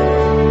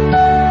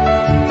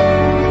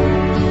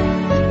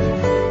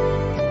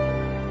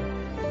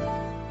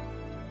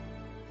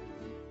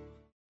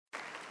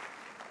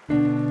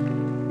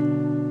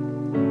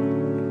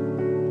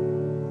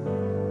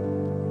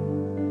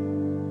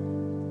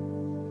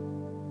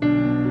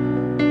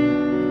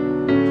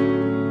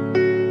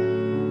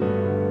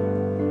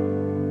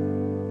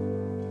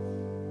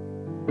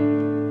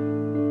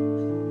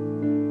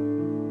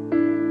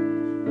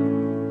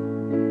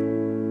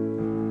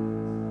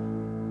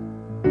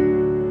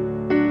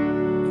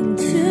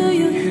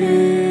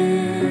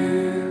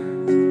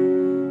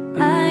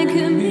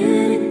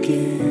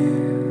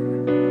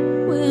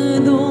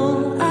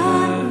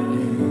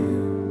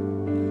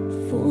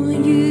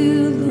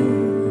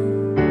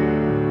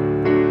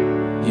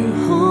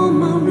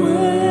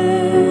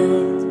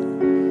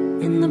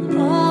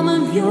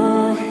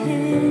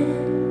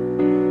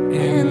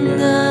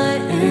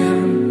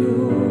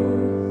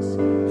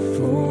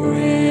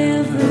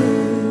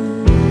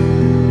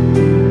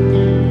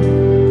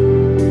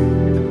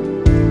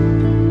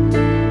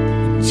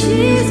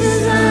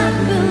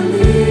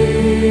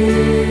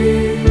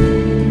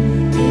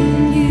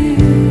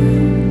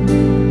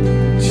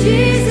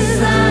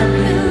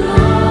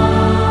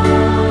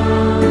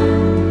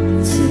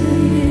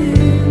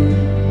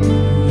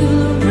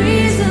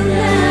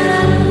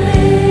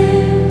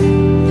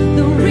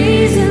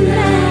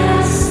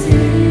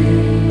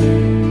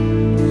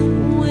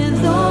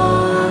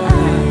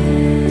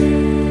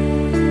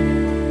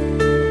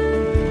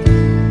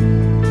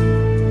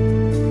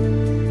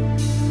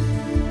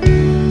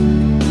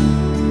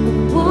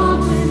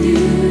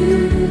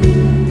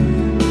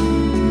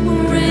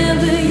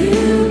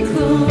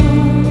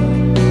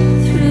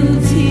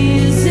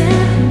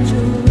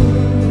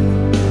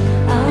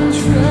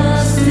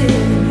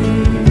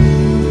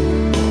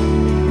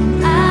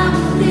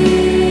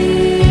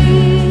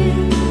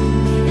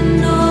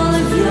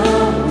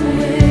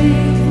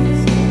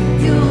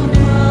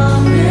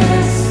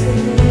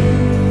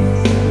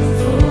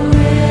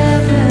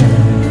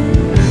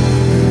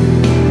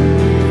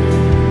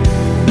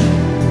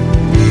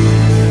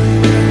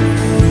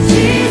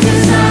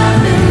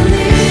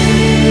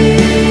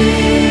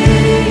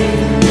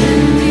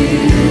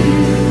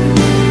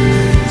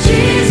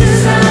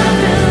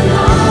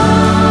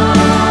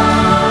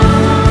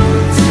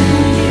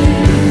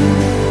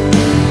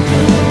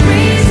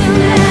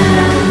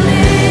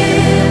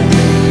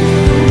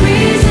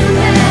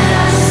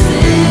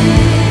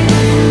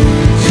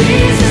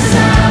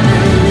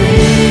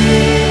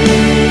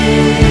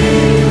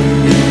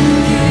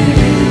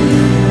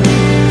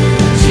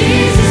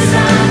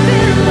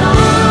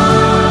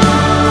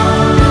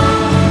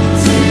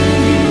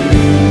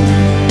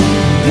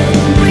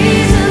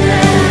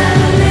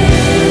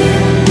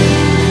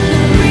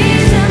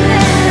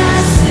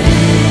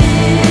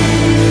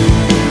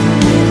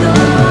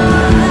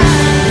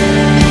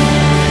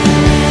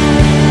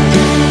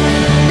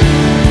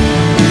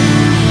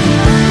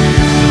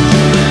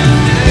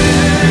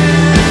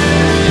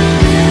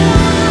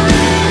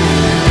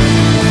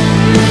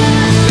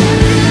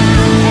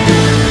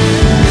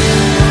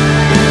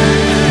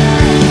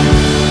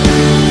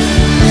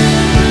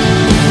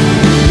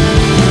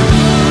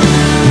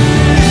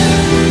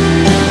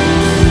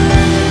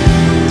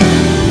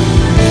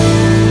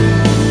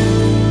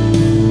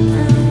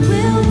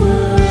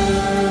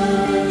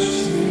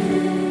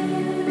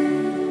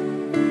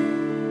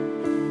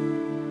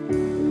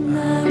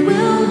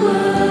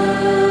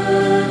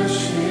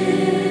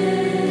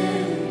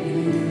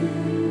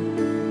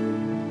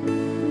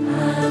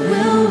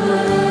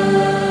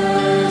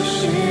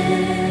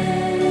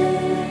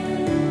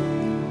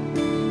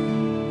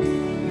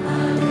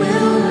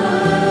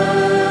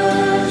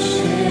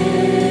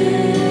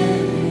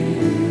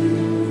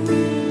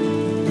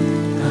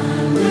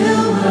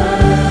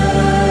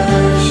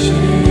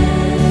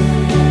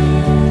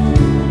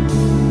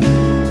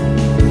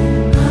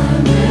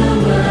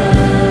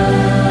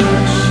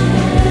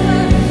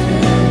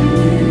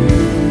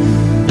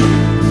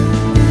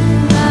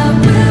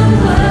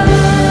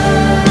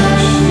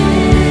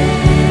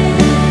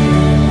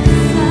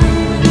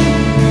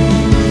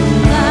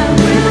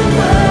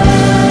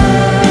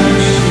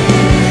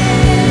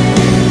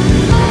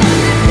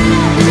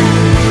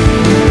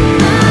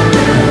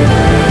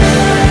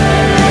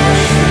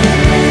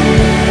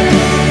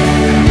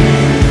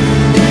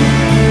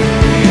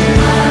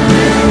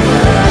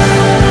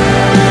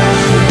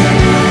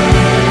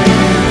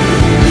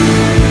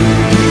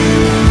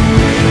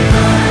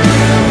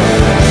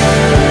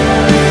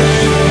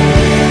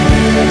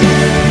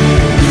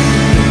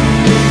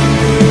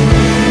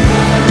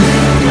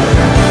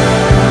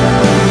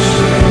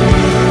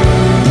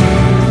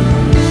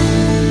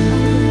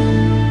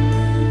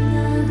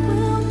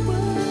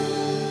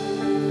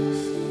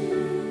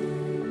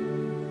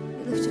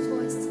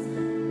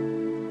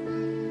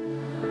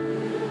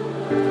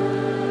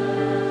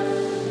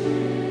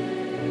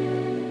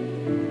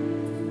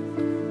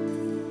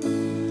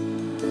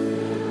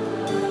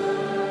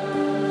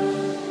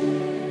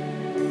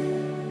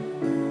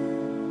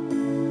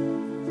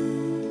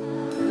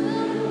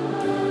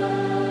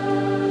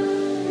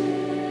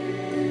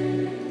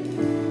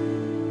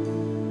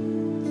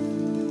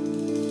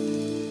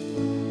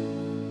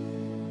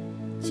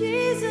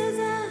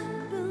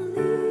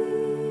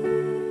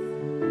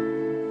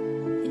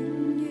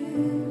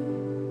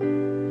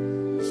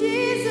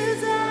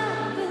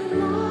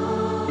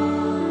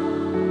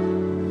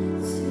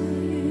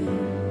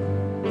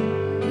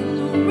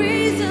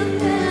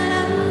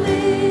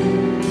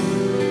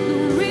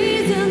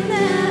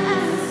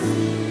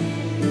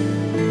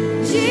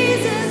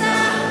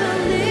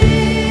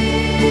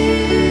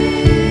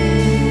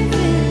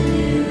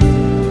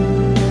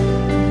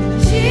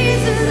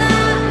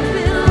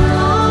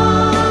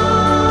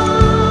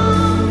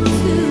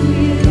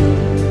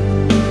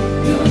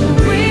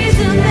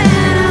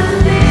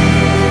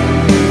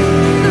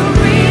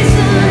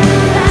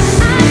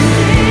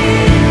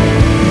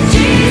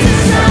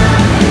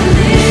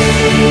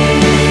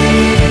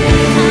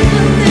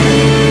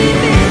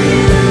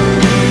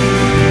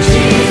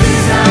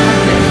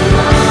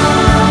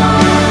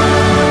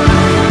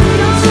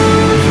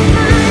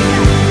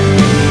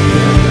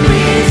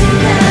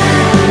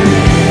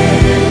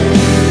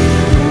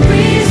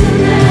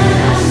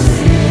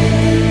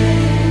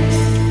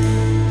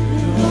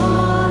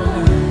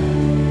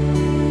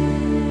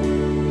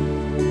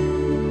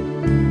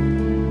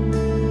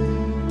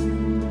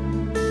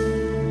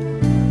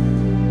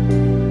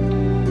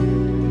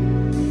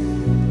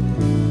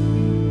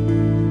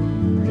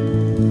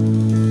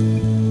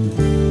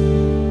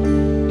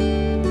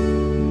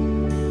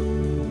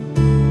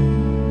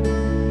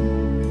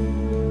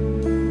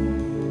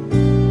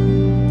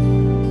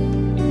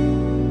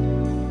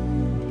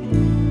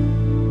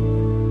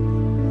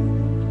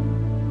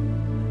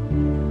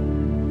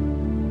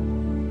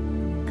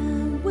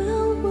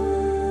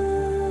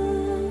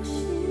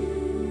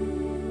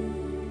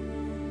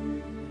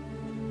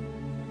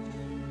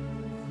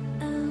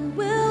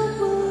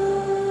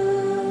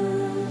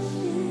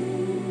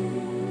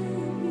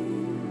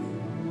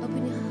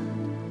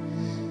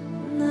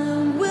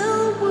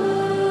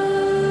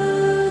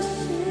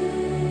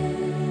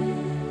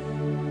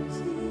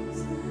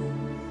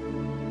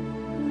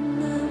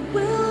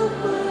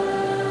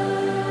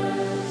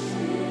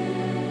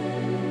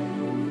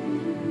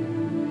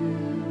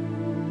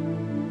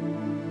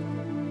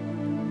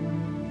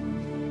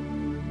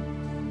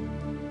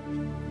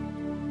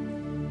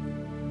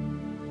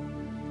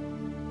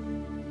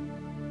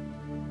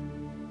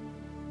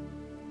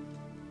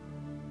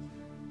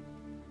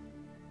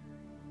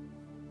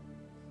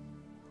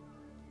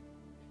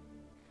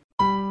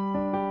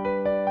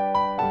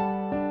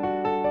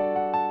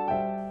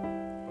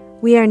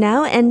 We are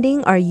now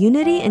ending our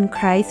Unity in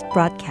Christ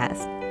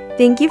broadcast.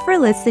 Thank you for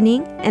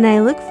listening, and I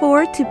look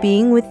forward to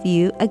being with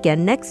you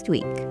again next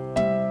week.